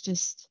 And it's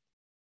just,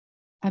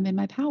 I'm in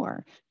my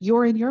power.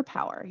 You're in your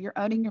power. You're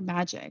owning your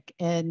magic.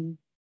 And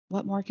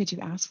what more could you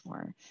ask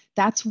for?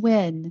 That's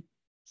when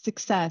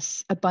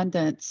success,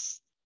 abundance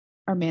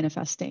are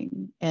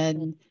manifesting,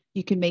 and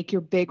you can make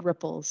your big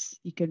ripples.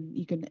 You can,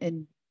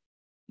 and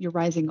you're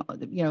rising,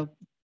 you know,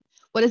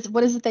 what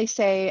is it they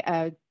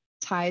say?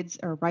 Tides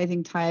or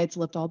rising tides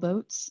lift all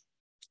boats.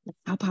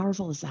 How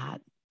powerful is that?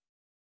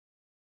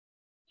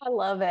 I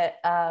love it.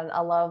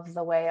 I love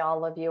the way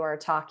all of you are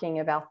talking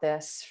about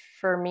this.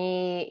 For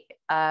me,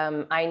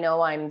 I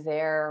know I'm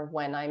there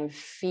when I'm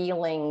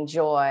feeling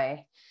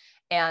joy.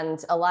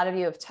 And a lot of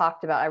you have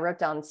talked about, I wrote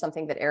down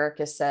something that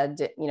Erica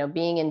said, you know,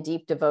 being in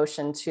deep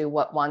devotion to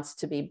what wants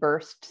to be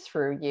birthed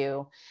through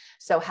you.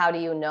 So how do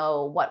you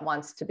know what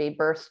wants to be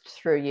birthed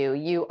through you?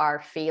 You are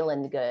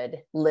feeling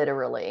good,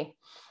 literally.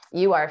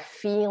 You are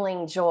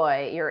feeling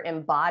joy. You're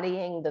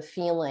embodying the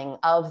feeling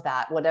of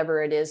that,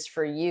 whatever it is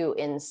for you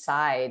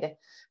inside.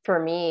 For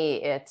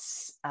me,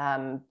 it's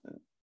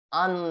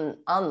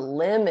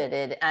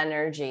unlimited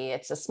energy.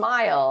 It's a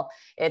smile.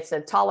 It's a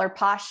taller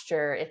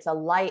posture. It's a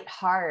light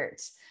heart.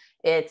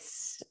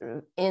 It's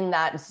in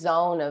that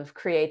zone of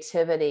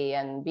creativity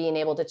and being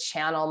able to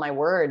channel my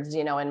words,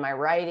 you know, in my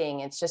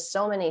writing. It's just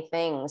so many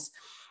things.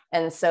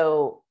 And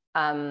so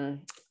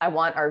I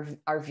want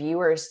our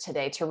viewers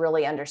today to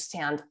really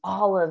understand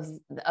all of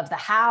the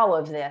how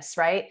of this,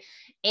 right?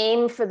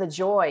 Aim for the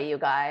joy, you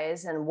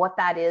guys, and what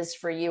that is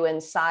for you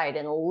inside,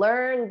 and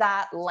learn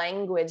that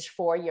language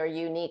for your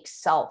unique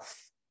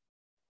self.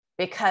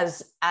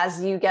 Because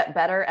as you get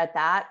better at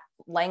that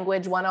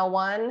language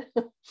 101,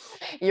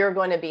 you're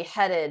going to be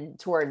headed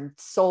toward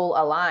soul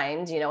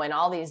aligned, you know, in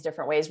all these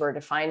different ways we're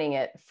defining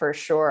it for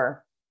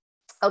sure.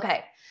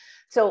 Okay.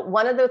 So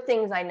one of the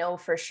things I know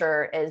for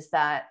sure is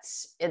that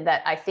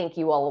I think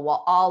you all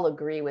will all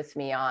agree with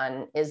me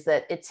on is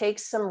that it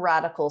takes some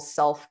radical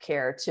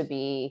self-care to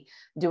be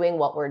doing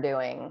what we're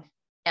doing.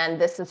 And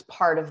this is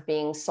part of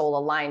being soul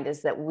aligned,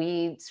 is that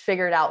we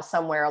figured out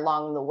somewhere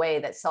along the way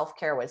that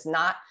self-care was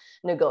not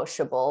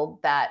negotiable,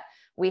 that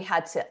we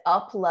had to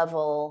up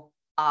level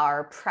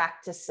our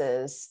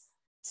practices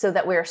so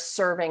that we're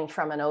serving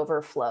from an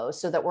overflow,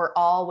 so that we're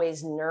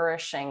always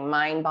nourishing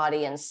mind,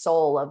 body, and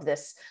soul of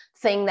this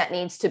thing that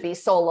needs to be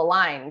soul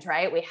aligned,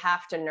 right? We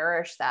have to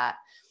nourish that.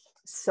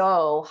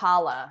 So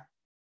Hala,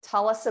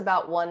 tell us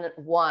about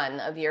one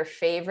of your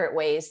favorite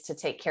ways to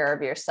take care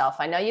of yourself.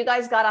 I know you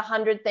guys got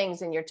 100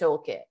 things in your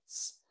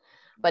toolkits,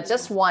 but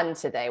just one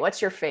today.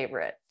 What's your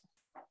favorite?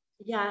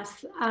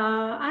 Yes,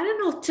 I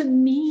don't know. To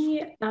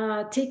me,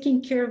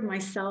 taking care of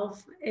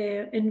myself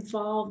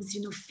involves,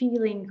 you know,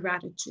 feeling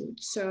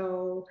gratitude.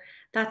 So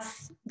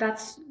that's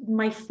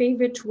my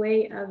favorite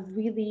way of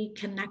really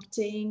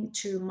connecting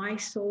to my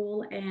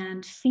soul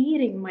and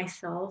feeding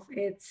myself.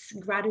 It's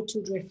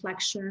gratitude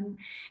reflection,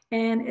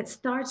 and it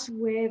starts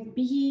with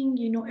being,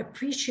 you know,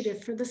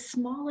 appreciative for the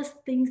smallest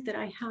things that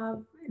I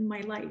have in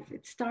my life.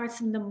 It starts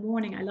in the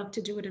morning. I love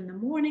to do it in the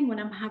morning when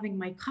I'm having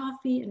my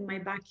coffee in my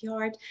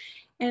backyard.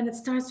 And it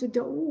starts with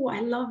oh, I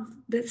love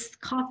this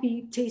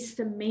coffee, tastes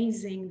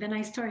amazing. Then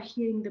I start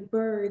hearing the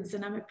birds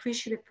and I'm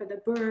appreciative for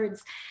the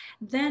birds.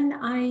 Then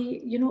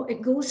you know,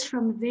 it goes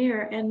from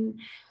there. And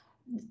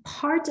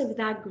part of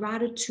that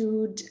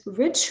gratitude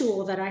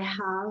ritual that I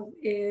have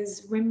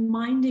is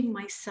reminding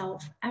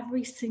myself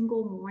every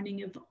single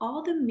morning of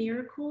all the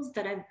miracles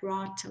that I've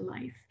brought to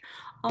life,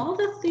 all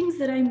the things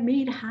that I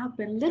made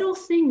happen, little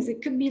things.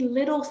 It could be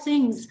little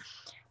things.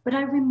 But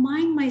I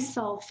remind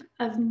myself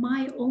of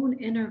my own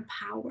inner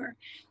power.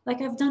 Like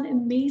I've done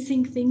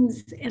amazing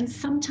things, and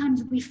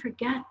sometimes we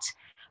forget.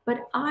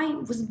 But I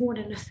was born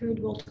in a third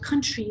world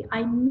country.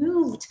 I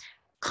moved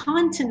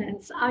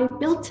continents. I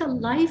built a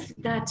life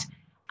that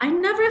I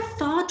never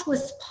thought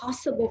was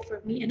possible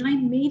for me. And I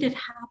made it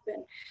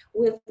happen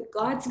with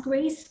God's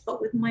grace,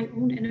 but with my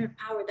own inner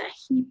power that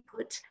He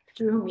put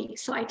through me.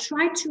 So I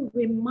try to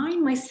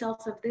remind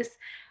myself of this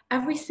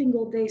every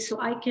single day, so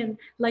I can,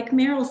 like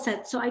Meryl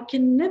said, so I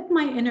can nip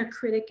my inner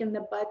critic in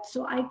the bud,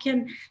 so I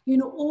can,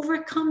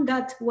 overcome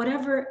that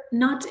whatever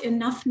not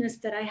enoughness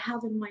that I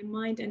have in my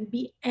mind, and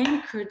be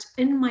anchored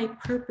in my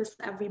purpose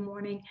every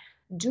morning,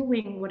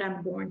 doing what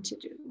I'm born to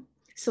do.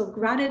 So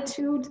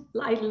gratitude,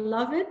 I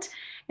love it.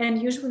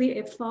 And usually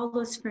it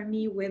follows for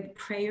me with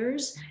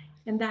prayers,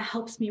 and that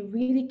helps me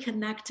really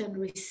connect and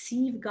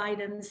receive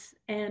guidance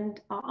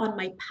and on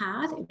my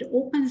path. It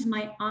opens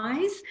my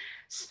eyes.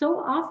 So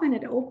often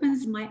it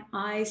opens my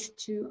eyes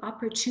to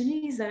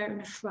opportunities that are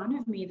in front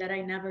of me that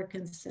I never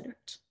considered.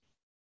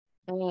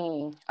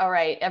 All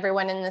right,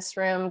 everyone in this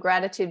room,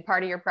 gratitude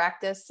part of your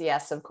practice?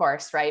 Yes, of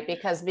course, right?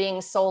 Because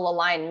being soul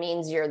aligned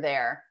means you're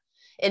there.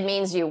 It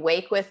means you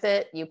wake with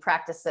it, you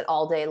practice it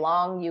all day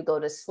long, you go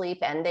to sleep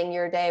ending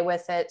your day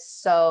with it.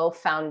 So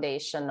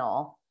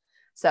foundational.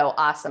 So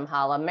awesome,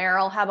 Hala.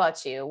 Meryl, how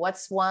about you?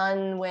 What's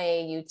one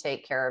way you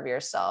take care of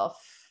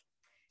yourself?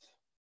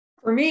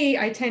 For me,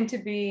 I tend to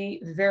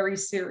be very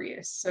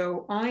serious.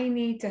 So I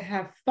need to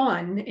have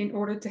fun in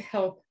order to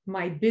help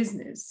my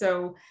business.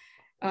 So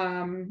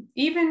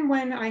even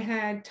when I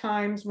had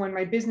times when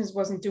my business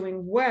wasn't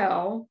doing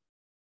well,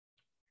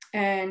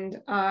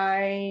 and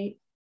I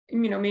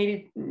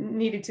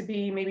needed to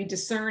be maybe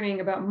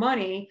discerning about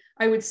money,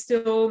 I would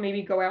still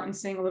maybe go out and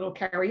sing a little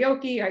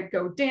karaoke. I'd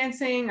go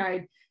dancing.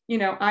 I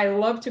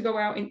love to go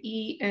out and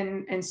eat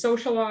and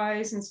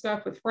socialize and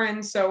stuff with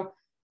friends. So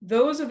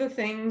those are the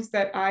things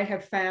that I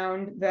have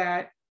found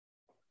that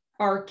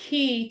are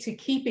key to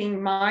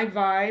keeping my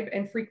vibe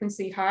and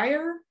frequency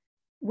higher,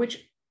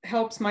 which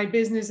helps my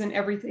business and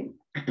everything,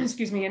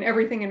 and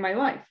everything in my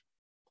life.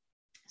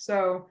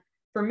 So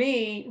for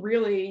me,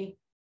 really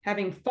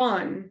having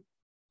fun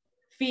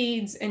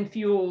feeds and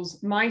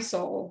fuels my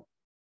soul,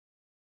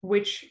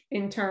 which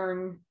in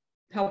turn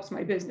helps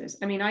my business.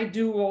 I mean, I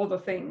do all the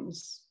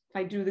things.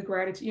 I do the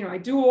gratitude, I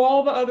do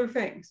all the other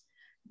things,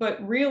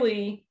 but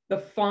really the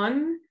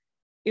fun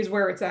is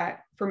where it's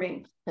at for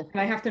me. And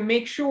I have to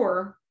make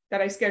sure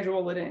that I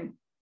schedule it in.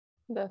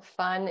 The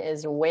fun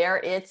is where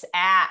it's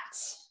at,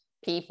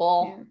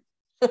 people.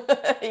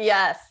 Yeah.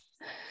 Yes.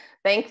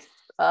 Thanks.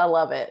 I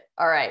love it.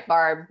 All right,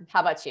 Barb,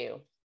 how about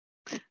you?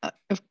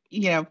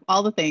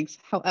 All the things.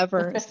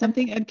 However,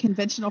 something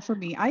unconventional for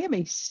me, I am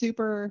a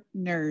super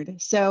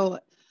nerd. So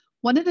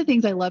one of the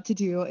things I love to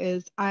do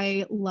is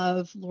I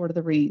love Lord of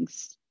the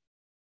Rings.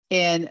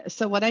 And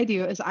so what I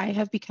do is I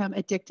have become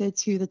addicted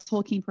to the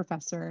Tolkien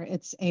Professor.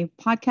 It's a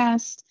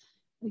podcast,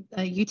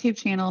 a YouTube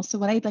channel. So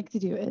what I'd like to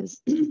do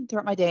is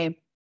throughout my day,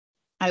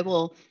 I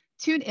will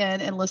tune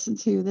in and listen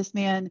to this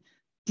man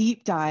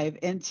deep dive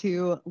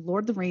into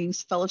Lord of the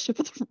Rings, Fellowship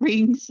of the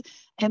Rings,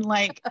 and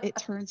it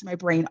turns my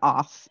brain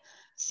off.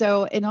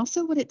 So, and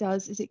also what it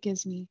does is it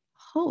gives me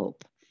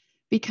hope,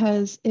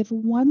 because if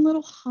one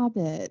little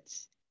hobbit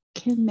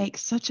can make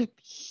such a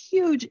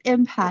huge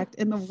impact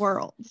in the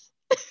world,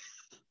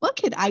 what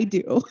can I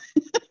do?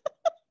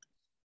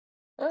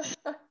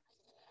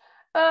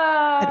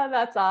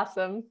 That's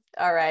awesome.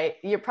 All right.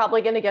 You're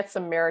probably going to get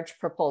some marriage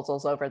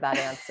proposals over that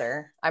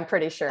answer. I'm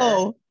pretty sure.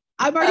 Oh,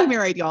 I'm already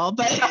married, y'all,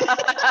 but.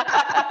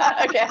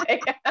 Okay.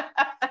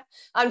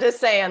 I'm just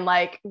saying,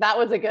 that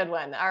was a good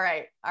one. All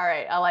right.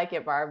 I like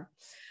it, Barb.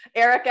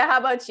 Erica, how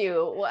about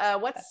you?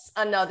 What's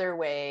another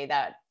way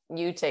that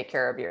you take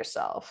care of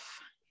yourself?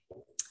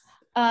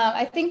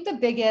 I think the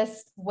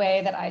biggest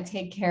way that I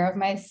take care of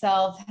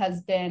myself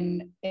has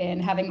been in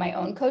having my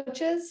own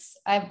coaches.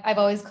 I've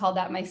always called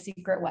that my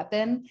secret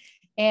weapon,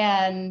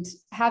 and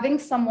having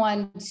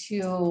someone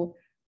to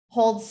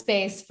hold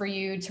space for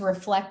you to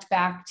reflect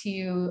back to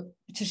you,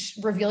 to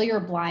reveal your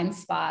blind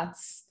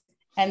spots,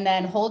 and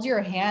then hold your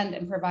hand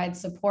and provide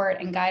support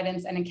and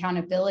guidance and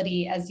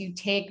accountability as you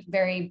take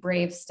very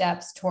brave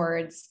steps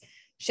towards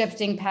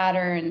shifting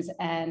patterns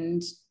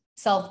and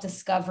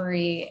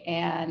self-discovery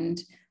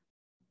and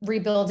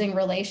rebuilding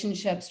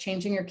relationships,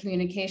 changing your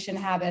communication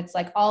habits.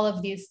 All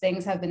of these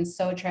things have been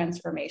so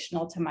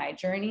transformational to my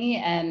journey,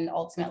 and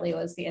ultimately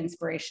was the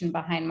inspiration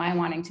behind my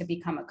wanting to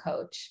become a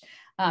coach.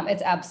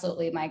 It's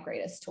absolutely my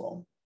greatest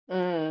tool.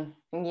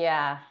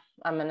 Yeah,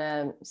 I'm going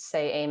to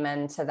say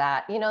amen to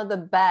that.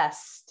 The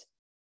best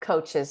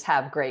coaches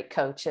have great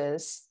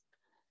coaches,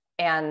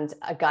 and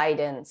a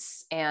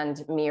guidance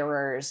and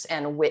mirrors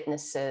and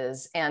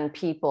witnesses and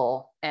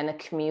people and a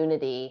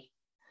community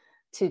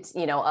to,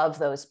 of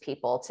those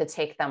people to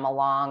take them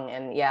along.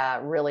 And yeah,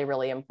 really,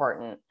 really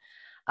important.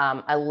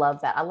 I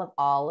love that. I love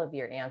all of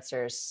your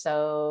answers.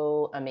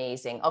 So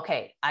amazing.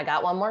 Okay. I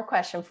got one more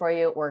question for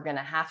you. We're going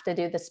to have to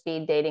do the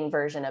speed dating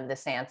version of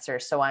this answer.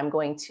 So I'm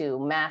going to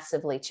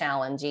massively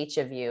challenge each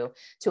of you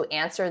to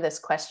answer this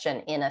question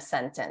in a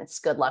sentence.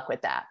 Good luck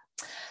with that.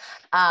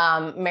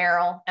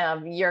 Meryl,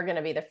 you're going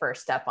to be the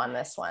first step on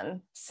this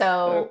one.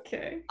 So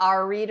okay.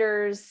 Our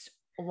readers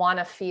want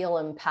to feel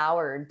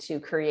empowered to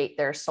create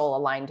their soul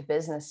aligned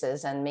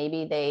businesses, and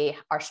maybe they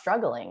are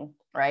struggling,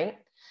 right?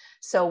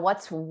 So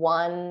what's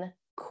one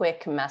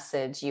quick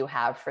message you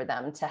have for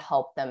them to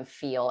help them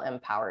feel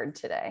empowered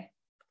today?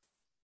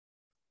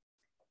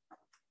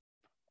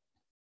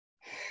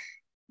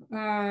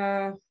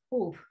 One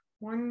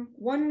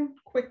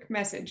quick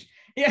message.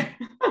 Yeah.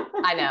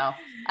 I know.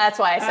 That's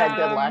why I said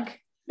good luck.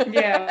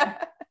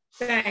 Yeah.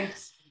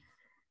 Thanks.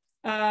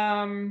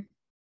 One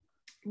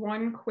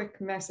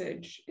quick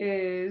message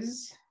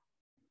is,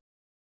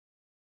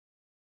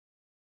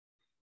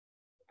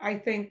 I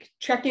think,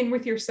 check in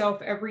with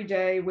yourself every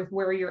day with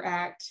where you're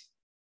at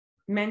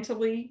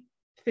mentally,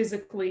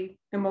 physically,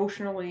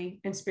 emotionally,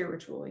 and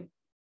spiritually.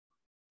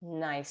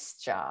 Nice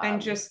job.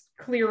 And just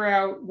clear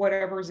out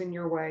whatever's in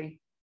your way.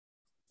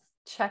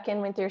 Check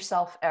in with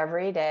yourself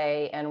every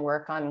day and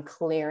work on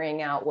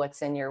clearing out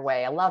what's in your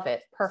way. I love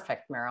it.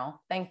 Perfect, Meryl.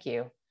 Thank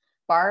you.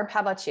 Barb,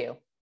 how about you?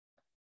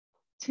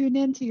 Tune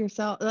in to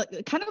yourself.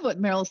 Kind of what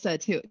Meryl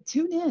said too.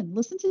 Tune in,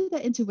 listen to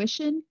the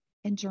intuition,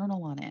 and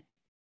journal on it.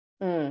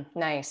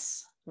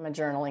 Nice. I'm a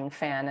journaling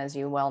fan, as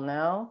you well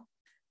know.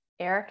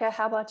 Erica,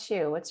 how about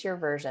you? What's your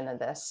version of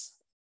this?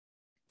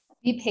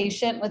 Be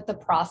patient with the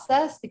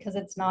process because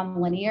it's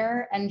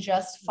non-linear, and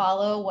just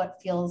follow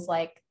what feels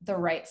like the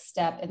right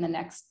step in the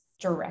next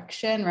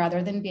direction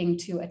rather than being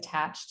too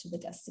attached to the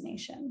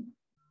destination.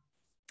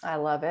 I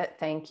love it.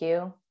 Thank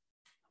you.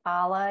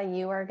 Ala,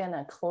 you are going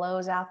to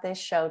close out this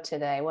show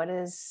today. What do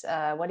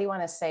you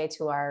want to say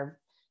to our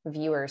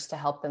viewers to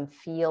help them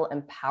feel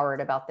empowered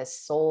about this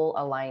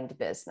soul-aligned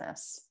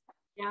business?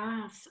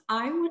 Yes,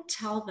 I would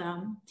tell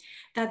them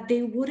that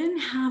they wouldn't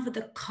have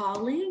the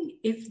calling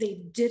if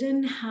they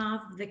didn't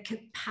have the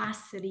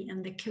capacity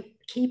and the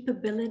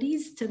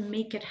capabilities to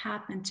make it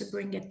happen, to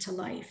bring it to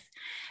life.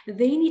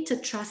 They need to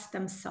trust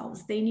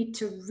themselves. They need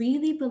to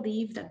really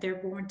believe that they're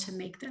born to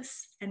make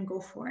this and go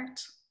for it.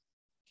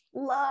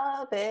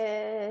 Love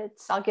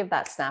it. I'll give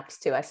that snaps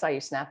too. I saw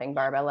you snapping,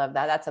 Barb. I love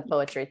that. That's a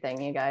poetry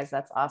thing, you guys.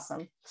 That's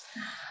awesome.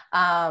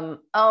 Oh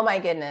my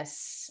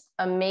goodness.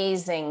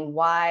 Amazing,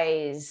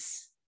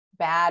 wise,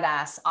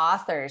 badass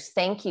authors.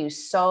 Thank you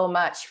so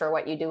much for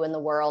what you do in the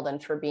world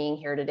and for being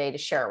here today to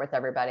share it with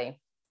everybody.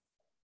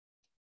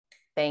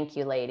 Thank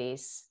you,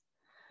 ladies.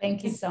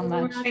 Thank you so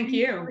much. Thank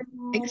you.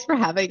 Thanks for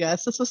having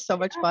us. This was so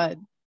much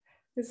fun.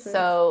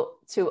 So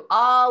to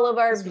all of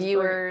our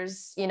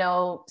viewers, you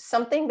know,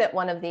 something that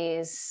one of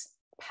these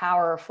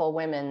powerful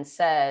women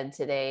said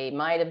today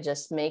might have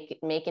just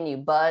making you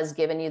buzz,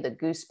 giving you the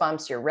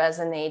goosebumps, you're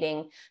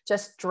resonating.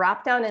 Just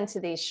drop down into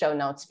these show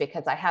notes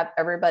because I have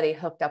everybody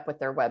hooked up with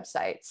their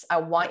websites. I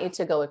want you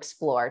to go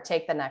explore,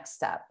 take the next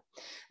step.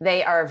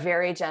 They are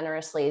very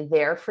generously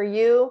there for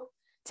you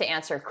to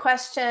answer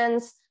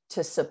questions,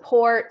 to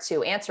support,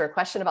 to answer a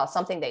question about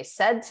something they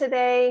said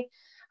today.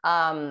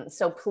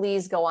 So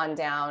please go on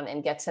down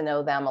and get to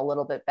know them a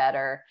little bit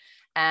better.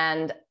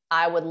 And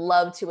I would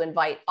love to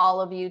invite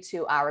all of you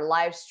to our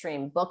live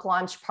stream book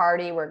launch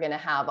party. We're going to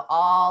have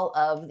all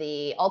of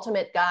the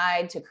ultimate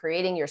guide to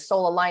creating your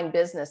soul aligned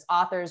business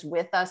authors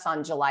with us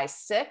on July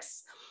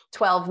 6th,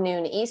 12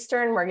 noon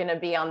Eastern. We're going to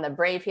be on the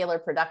Brave Healer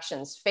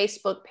Productions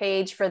Facebook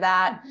page for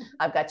that.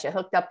 I've got you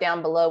hooked up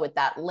down below with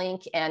that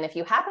link. And if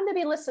you happen to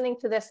be listening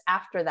to this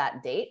after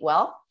that date,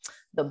 well,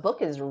 the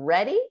book is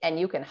ready and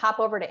you can hop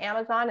over to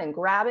Amazon and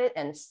grab it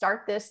and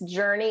start this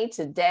journey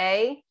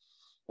today.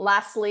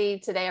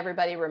 Lastly, today,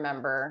 everybody,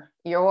 remember,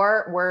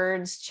 your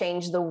words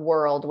change the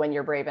world when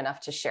you're brave enough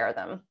to share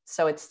them.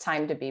 So it's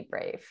time to be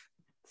brave.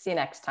 See you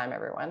next time,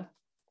 everyone.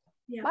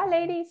 Yeah. Bye,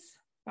 ladies.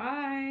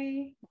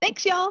 Bye.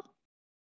 Thanks, y'all.